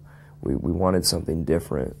 We wanted something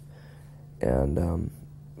different, and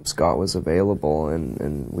Scott was available,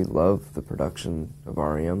 and we loved the production of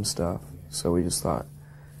R.E.M. stuff, so we just thought,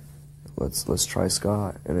 let's try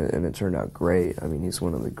Scott, and it turned out great. I mean, he's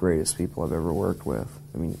one of the greatest people I've ever worked with.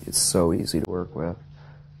 I mean, it's so easy to work with.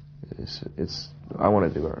 I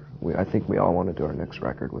think we all want to do our next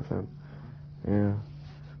record with him. Yeah.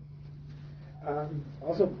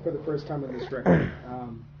 Also, for the first time on this record,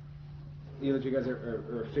 you guys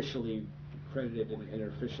are officially credited in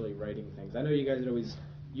officially writing things? I know you guys had always,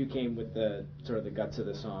 you came with the sort of the guts of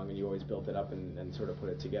the song, and you always built it up and sort of put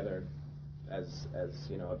it together as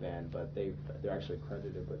you know, a band. But they're actually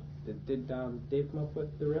credited. But did Dave come up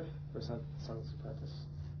with the riff for Songs of Practice?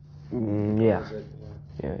 Yeah.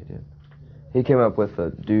 Yeah, he did. He came up with the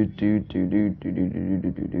do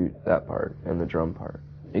that part and the drum part.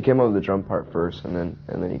 He came up with the drum part first, and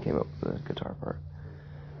then he came up with the guitar part.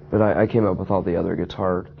 But I came up with all the other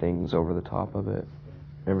guitar things over the top of it,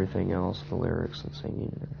 everything else, the lyrics and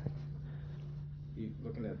singing and everything. You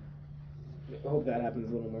looking at? I hope that happens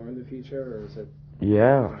a little more in the future, or is it?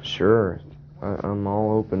 Yeah, sure. I'm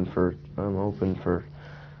open for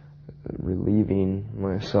relieving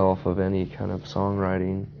myself of any kind of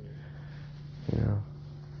songwriting. You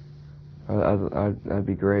know, I'd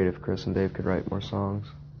be great if Chris and Dave could write more songs.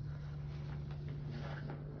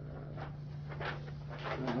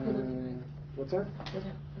 What's that? What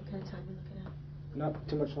kind of time are you looking at? Not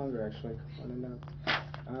too much longer, actually. I don't know.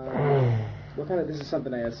 What kind of? This is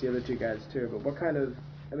something I asked the other two guys too. But what kind of?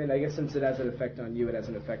 I mean, I guess since it has an effect on you, it has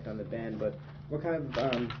an effect on the band. But what kind of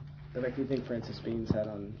effect do you think Frances Beans had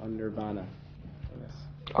on Nirvana? I guess.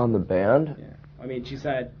 On the band? Yeah. I mean, she's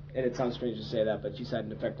had, and it sounds strange to say that, but she's had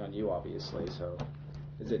an effect on you, obviously. So,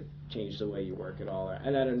 has it changed the way you work at all?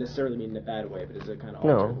 And I don't necessarily mean in a bad way, but does it kind of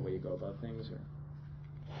alter the way you go about things? Or?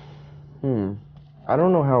 I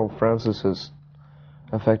don't know how Frances has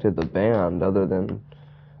affected the band, other than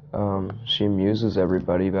she amuses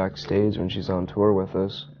everybody backstage when she's on tour with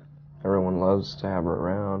us. Everyone loves to have her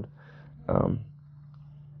around.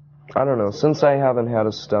 I don't know, since I haven't had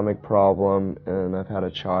a stomach problem and I've had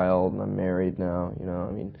a child and I'm married now, you know,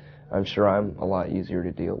 I mean, I'm sure I'm a lot easier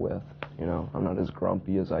to deal with, you know. I'm not as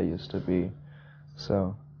grumpy as I used to be.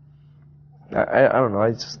 So, I don't know,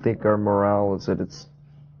 I just think our morale is at its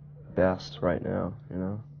best right now, you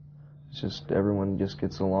know. It's just, everyone just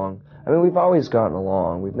gets along. I mean, we've always gotten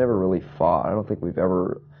along. We've never really fought. I don't think we've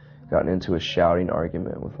ever gotten into a shouting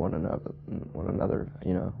argument with one another,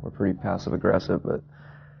 you know. We're pretty passive-aggressive, but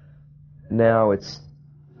now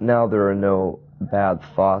there are no bad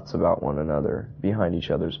thoughts about one another behind each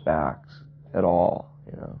other's backs at all,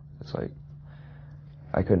 you know. It's like,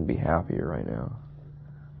 I couldn't be happier right now.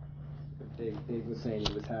 Dave was saying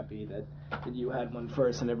he was happy that you had one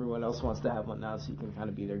first and everyone else wants to have one now, so you can kind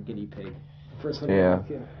of be their guinea pig. First one. Yeah.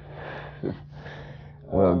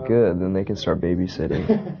 Well, good. Then they can start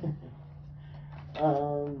babysitting.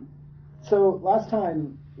 So last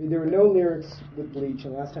time there were no lyrics with Bleach,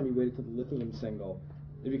 and last time you waited for the Lithium single.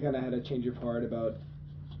 Have you kind of had a change of heart about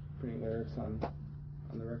putting lyrics on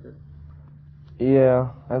the record? Yeah,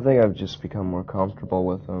 I think I've just become more comfortable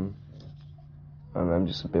with them. And I'm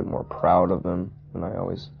just a bit more proud of them than I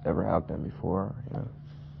always ever have been before, you know.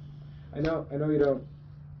 I know you don't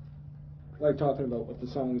like talking about what the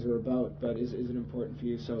songs are about, but is it important for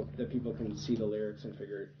you so that people can see the lyrics and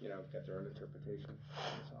figure, you know, get their own interpretation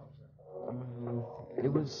of the songs?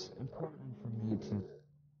 It was important for me to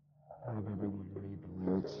have everyone read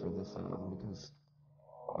the lyrics for this album, because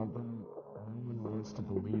although no one wants to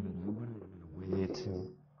believe it, I wanted it in a way to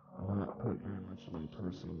not put very much of my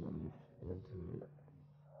personal life into it.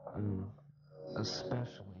 I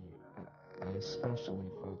especially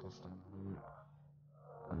focused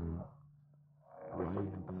on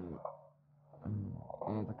writing about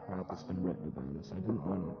all the crap that's been written about us. I didn't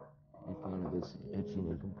want to be thought of as itching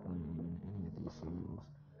or complaining in any of these songs.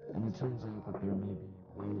 And it turns out that there may be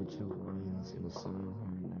one or two lines in a song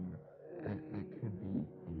here and there that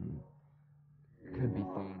could be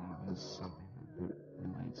thought of as something that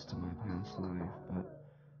relates to my past life, but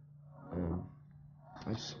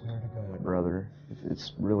I swear to God, brother,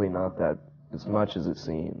 it's really not that as much as it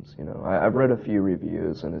seems, you know. I've read a few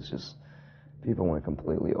reviews, and it's just, people went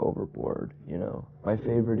completely overboard, you know. My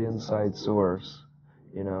favorite inside source,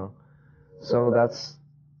 you know. So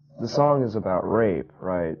the song is about rape,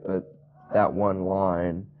 right? But that one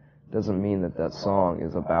line doesn't mean that song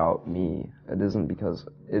is about me. It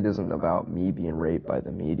isn't about me being raped by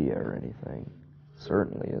the media or anything. It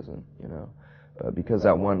certainly isn't, you know. But because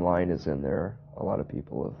that one line is in there, a lot of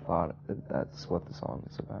people have thought that that's what the song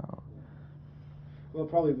is about. Well, it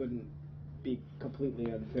probably wouldn't be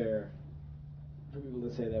completely unfair for people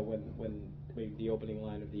to say that when maybe the opening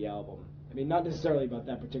line of the album, I mean, not necessarily about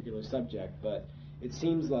that particular subject, but it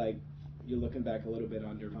seems like you're looking back a little bit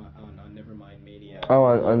on Nevermind Mania. Oh,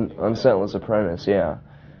 on Scentless Apprentice, yeah.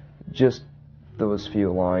 Just those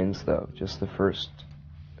few lines, though. Just the first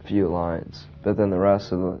few lines. But then the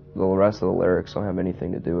rest of the lyrics don't have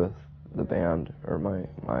anything to do with the band or my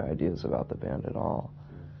ideas about the band at all.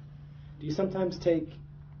 Do you sometimes take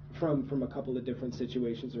from a couple of different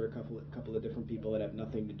situations or a couple of different people that have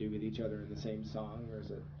nothing to do with each other in the same song, or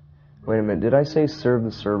is it? Wait a minute, did I say serve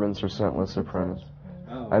the servants or scentless apprentice?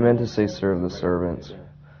 Oh, I meant to say serve the servants.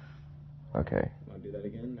 Okay. Want to do that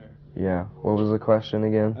again? Or? Yeah. What was the question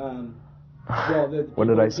again? Well, What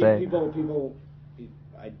did I say? People,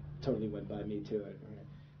 I totally went by me too.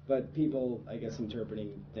 But people, I guess,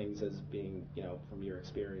 interpreting things as being, from your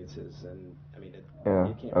experiences, and I mean, you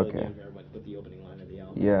can't really be unfair with the opening line of the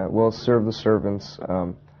album. Yeah. Well, serve the servants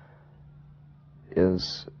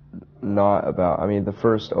is not about. I mean, the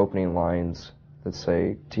first opening lines that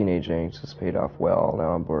say "teenage angst has paid off well.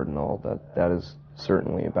 Now I'm bored and old." That is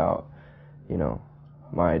certainly about,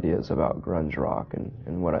 my ideas about grunge rock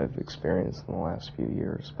and what I've experienced in the last few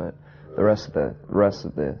years. But the rest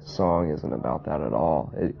of the song isn't about that at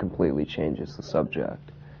all. It completely changes the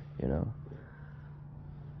subject,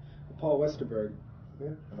 Paul Westerberg. Yeah.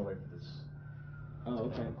 I'm gonna wait for this. Oh,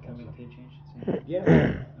 okay. Can we change it? Yeah.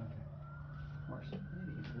 Okay. Marcy,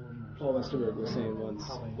 Paul Westerberg was saying once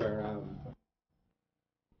where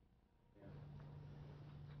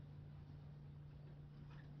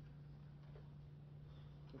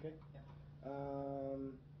okay.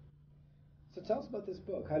 So tell us about this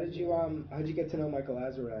book. How did you get to know Michael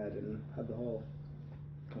Azerrad, and how the whole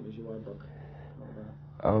Come As You Are book?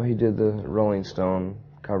 Oh, he did the Rolling Stone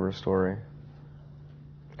cover story,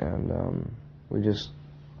 and we just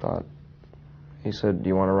thought. He said, "Do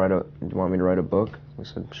you want me to write a book?" We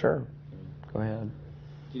said, "Sure, go ahead."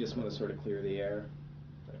 You just want to sort of clear the air.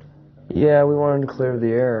 Yeah, we wanted to clear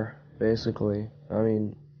the air, basically. I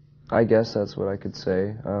mean, I guess that's what I could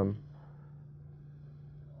say.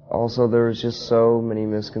 Also, there was just so many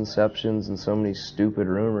misconceptions and so many stupid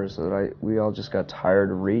rumors that we all just got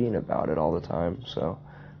tired of reading about it all the time. So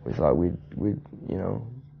we thought we'd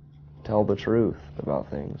tell the truth about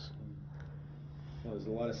things. Well, there's a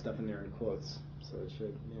lot of stuff in there in quotes, so it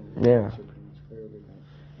should. Yeah. It should pretty much clear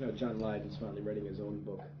everything. John Lydon's finally writing his own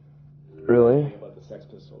book. Really? About the Sex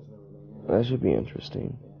Pistols and everything. That should be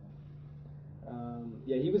interesting. Yeah.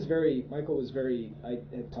 Michael was very, I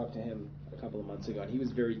had talked to him a couple of months ago, and he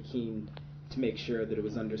was very keen to make sure that it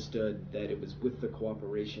was understood that it was with the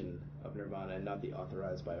cooperation of Nirvana and not the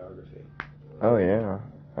authorized biography. Oh, yeah.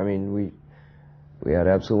 I mean, we had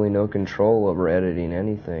absolutely no control over editing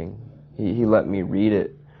anything. He let me read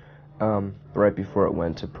it right before it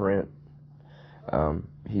went to print.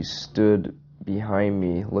 He stood behind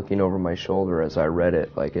me looking over my shoulder as I read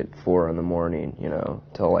it, like at 4 a.m,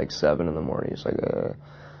 till like 7 a.m. He's like,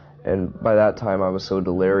 And by that time I was so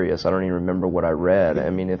delirious, I don't even remember what I read.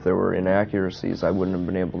 I mean, if there were inaccuracies, I wouldn't have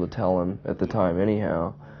been able to tell him at the time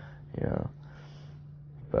anyhow,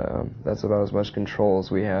 But that's about as much control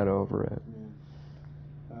as we had over it.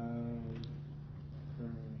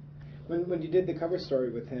 When you did the cover story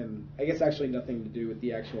with him, I guess actually nothing to do with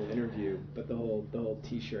the actual interview, but the whole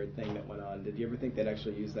T-shirt thing that went on. Did you ever think they'd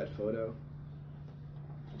actually use that photo?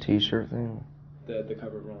 T-shirt thing? The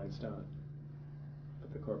cover of Rolling Stone,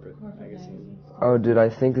 with the corporate magazine. Oh, did I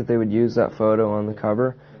think that they would use that photo on the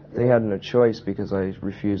cover? They had no choice because I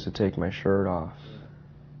refused to take my shirt off. Yeah.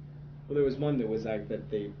 Well, there was one that was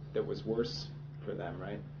that was worse for them,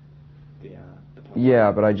 right? The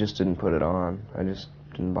yeah, but I just didn't put it on. I just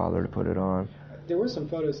didn't bother to put it on. There were some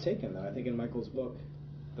photos taken, though, I think in Michael's book,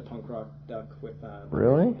 the punk rock duck with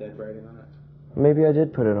really? dead writing on it. Maybe I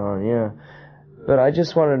did put it on, yeah. But I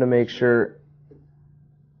just wanted to make sure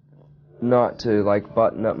not to like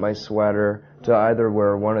button up my sweater, to either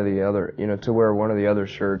wear one or the other, to wear one of the other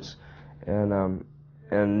shirts, and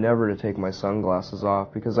never to take my sunglasses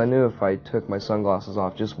off, because I knew if I took my sunglasses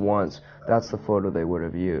off just once, that's the photo they would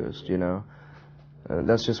have used,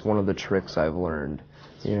 That's just one of the tricks I've learned,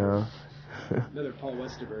 Another Paul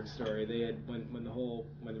Westerberg story. They had when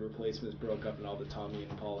the Replacements broke up and all the Tommy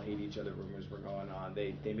and Paul hate each other rumors were going on.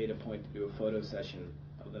 They made a point to do a photo session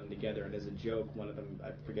of them together, and as a joke, one of them,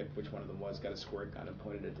 I forget which one of them was, got a squirt gun and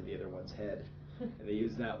pointed it to the other one's head, and they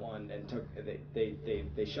used that one and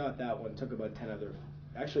they shot that one. Took about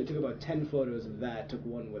 10 photos of that. Took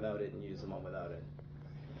one without it and used the one without it.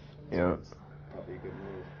 So yeah. it's probably a good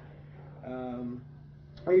move.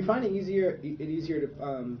 Are you finding it easier to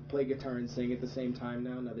play guitar and sing at the same time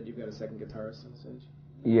now that you've got a second guitarist on stage?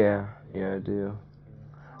 Yeah, I do.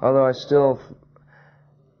 Although I'm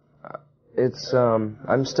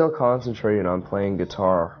still concentrating on playing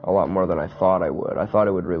guitar a lot more than I thought I would. I thought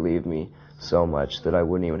it would relieve me so much that I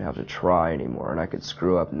wouldn't even have to try anymore, and I could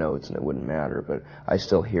screw up notes and it wouldn't matter, but I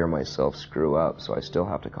still hear myself screw up, so I still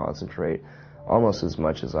have to concentrate almost as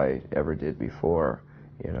much as I ever did before,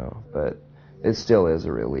 but it still is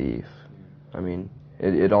a relief. I mean,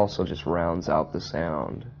 it also just rounds out the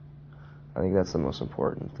sound, I think that's the most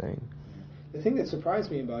important thing. The thing that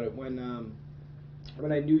surprised me about it when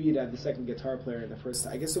I knew you'd have the second guitar player in the first,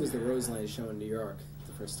 I guess it was the Roseland show in New York,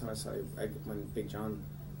 the first time I saw you, when Big John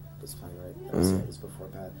was playing, right? It was before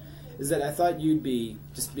Pat. Is that I thought you'd be,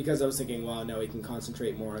 just because I was thinking, well, no, he can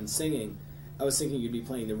concentrate more on singing, I was thinking you'd be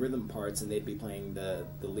playing the rhythm parts and they'd be playing the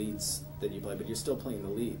leads that you play, but you're still playing the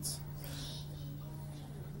leads.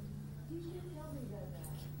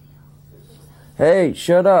 Hey,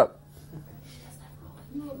 shut up.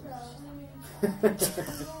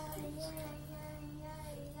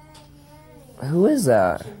 Who is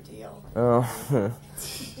that? Oh.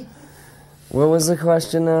 What was the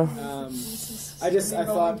question now? I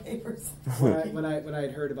thought when I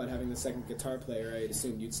had heard about having the second guitar player, I had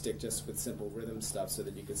assumed you'd stick just with simple rhythm stuff so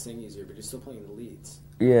that you could sing easier, but you're still playing the leads.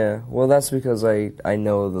 Yeah, well, that's because I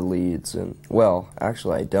know the leads, and well,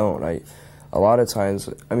 actually, I don't. A lot of times,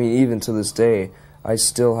 I mean, even to this day, I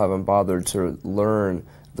still haven't bothered to learn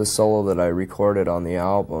the solo that I recorded on the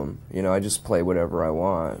album. You know, I just play whatever I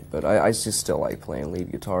want, but I just still like playing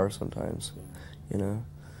lead guitar sometimes. You know.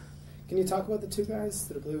 Can you talk about the two guys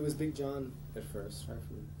that I believe it was Big John at first, right?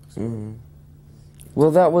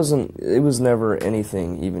 Well, that wasn't, it was never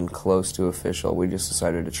anything even close to official. We just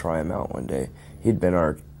decided to try him out one day. He'd been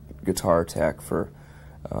our guitar tech for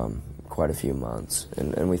quite a few months,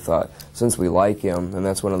 and we thought, since we like him, and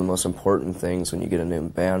that's one of the most important things when you get a new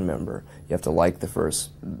band member, you have to like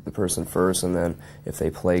the person first, and then if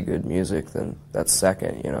they play good music, then that's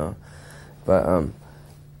second, you know. But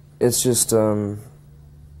it's just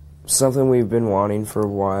something we've been wanting for a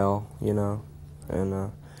while, you know,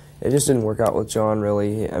 and it just didn't work out with John,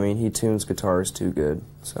 really. I mean, he tunes guitars too good,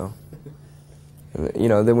 so, and, you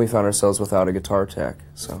know, then we found ourselves without a guitar tech,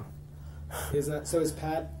 so. So is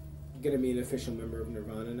Pat going to be an official member of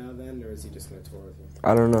Nirvana now then, or is he just going to tour with you?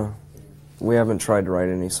 I don't know. We haven't tried to write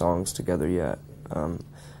any songs together yet.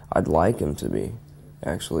 I'd like him to be,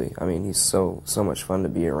 actually. I mean, he's so much fun to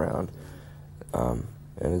be around. And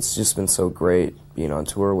it's just been so great being on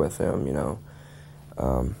tour with him, you know.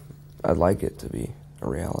 I'd like it to be a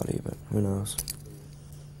reality, but who knows.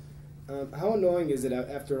 How annoying is it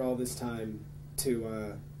after all this time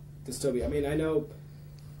to still be, I mean, I know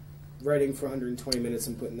writing for 120 minutes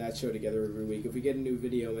and putting that show together every week, if we get a new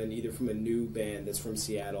video in either from a new band that's from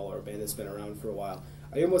Seattle or a band that's been around for a while,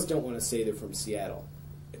 I almost don't want to say they're from Seattle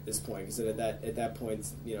at this point, because at that point,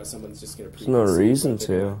 you know, someone's just going to There's no reason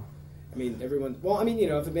to. I mean, everyone, well, I mean, you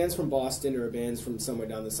know, if a band's from Boston or a band's from somewhere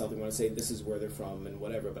down the south, they want to say this is where they're from and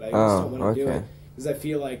whatever, but I just don't want to do it, because I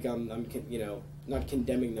feel like I'm, you know, not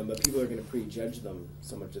condemning them, but people are going to prejudge them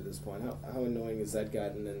so much at this point. How annoying has that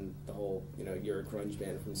gotten, and the whole, you know, you're a grunge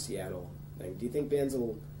band from Seattle thing? Do you think bands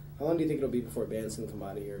will, how long do you think it'll be before bands can come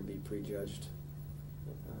out of here and be prejudged?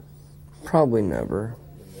 Probably never.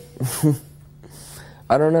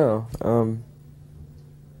 I don't know.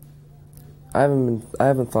 I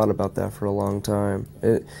haven't thought about that for a long time.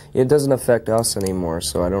 It doesn't affect us anymore,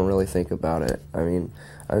 so I don't really think about it. I mean,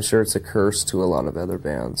 I'm sure it's a curse to a lot of other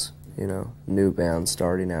bands, you know, new bands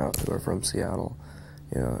starting out who are from Seattle.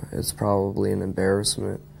 You know, it's probably an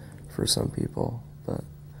embarrassment for some people, but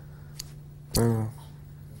I don't know.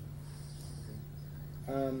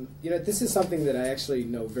 You know, this is something that I actually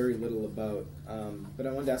know very little about, but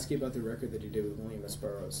I wanted to ask you about the record that you did with William S.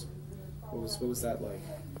 Burroughs. What was that like?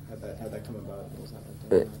 How'd that come about? What was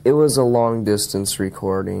that like? It was a long distance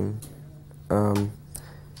recording.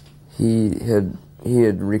 He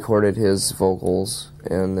had recorded his vocals,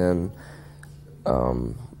 and then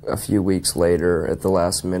a few weeks later, at the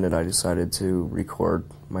last minute, I decided to record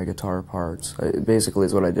my guitar parts. Basically,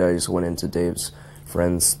 is what I did. I just went into Dave's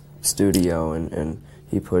friend's studio, and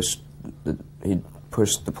he pushed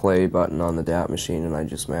the play button on the DAT machine, and I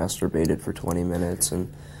just masturbated for 20 minutes,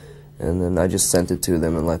 and then I just sent it to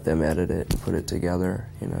them and let them edit it and put it together,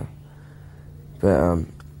 you know. But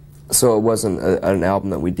so it wasn't an album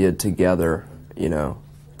that we did together, you know,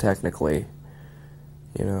 technically,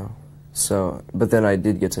 you know. So, but then I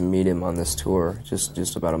did get to meet him on this tour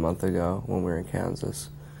just about a month ago when we were in Kansas,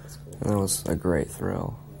 and that was a great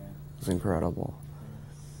thrill. It was incredible.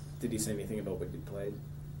 Did he say anything about what you played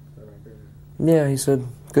for the record? Yeah, he said,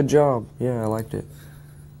 "Good job." Yeah, I liked it.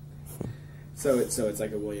 So it's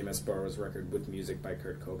like a William S. Burroughs record with music by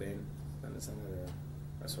Kurt Cobain. And is that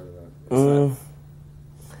a sort of a?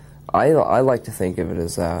 I like to think of it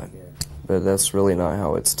as that, Yeah. but that's really not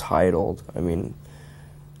how it's titled. I mean,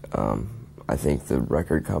 I think the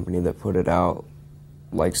record company that put it out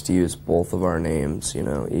likes to use both of our names, you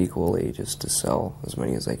know, equally, just to sell as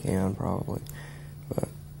many as they can, probably. But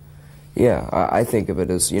yeah, I think of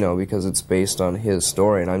it as, you know, because it's based on his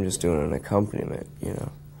story, and I'm just doing an accompaniment, you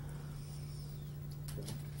know.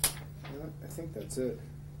 That's it.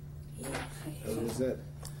 That is it.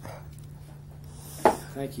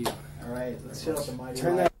 Thank you. All right, let's shut up the mighty.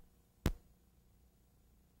 Turn that.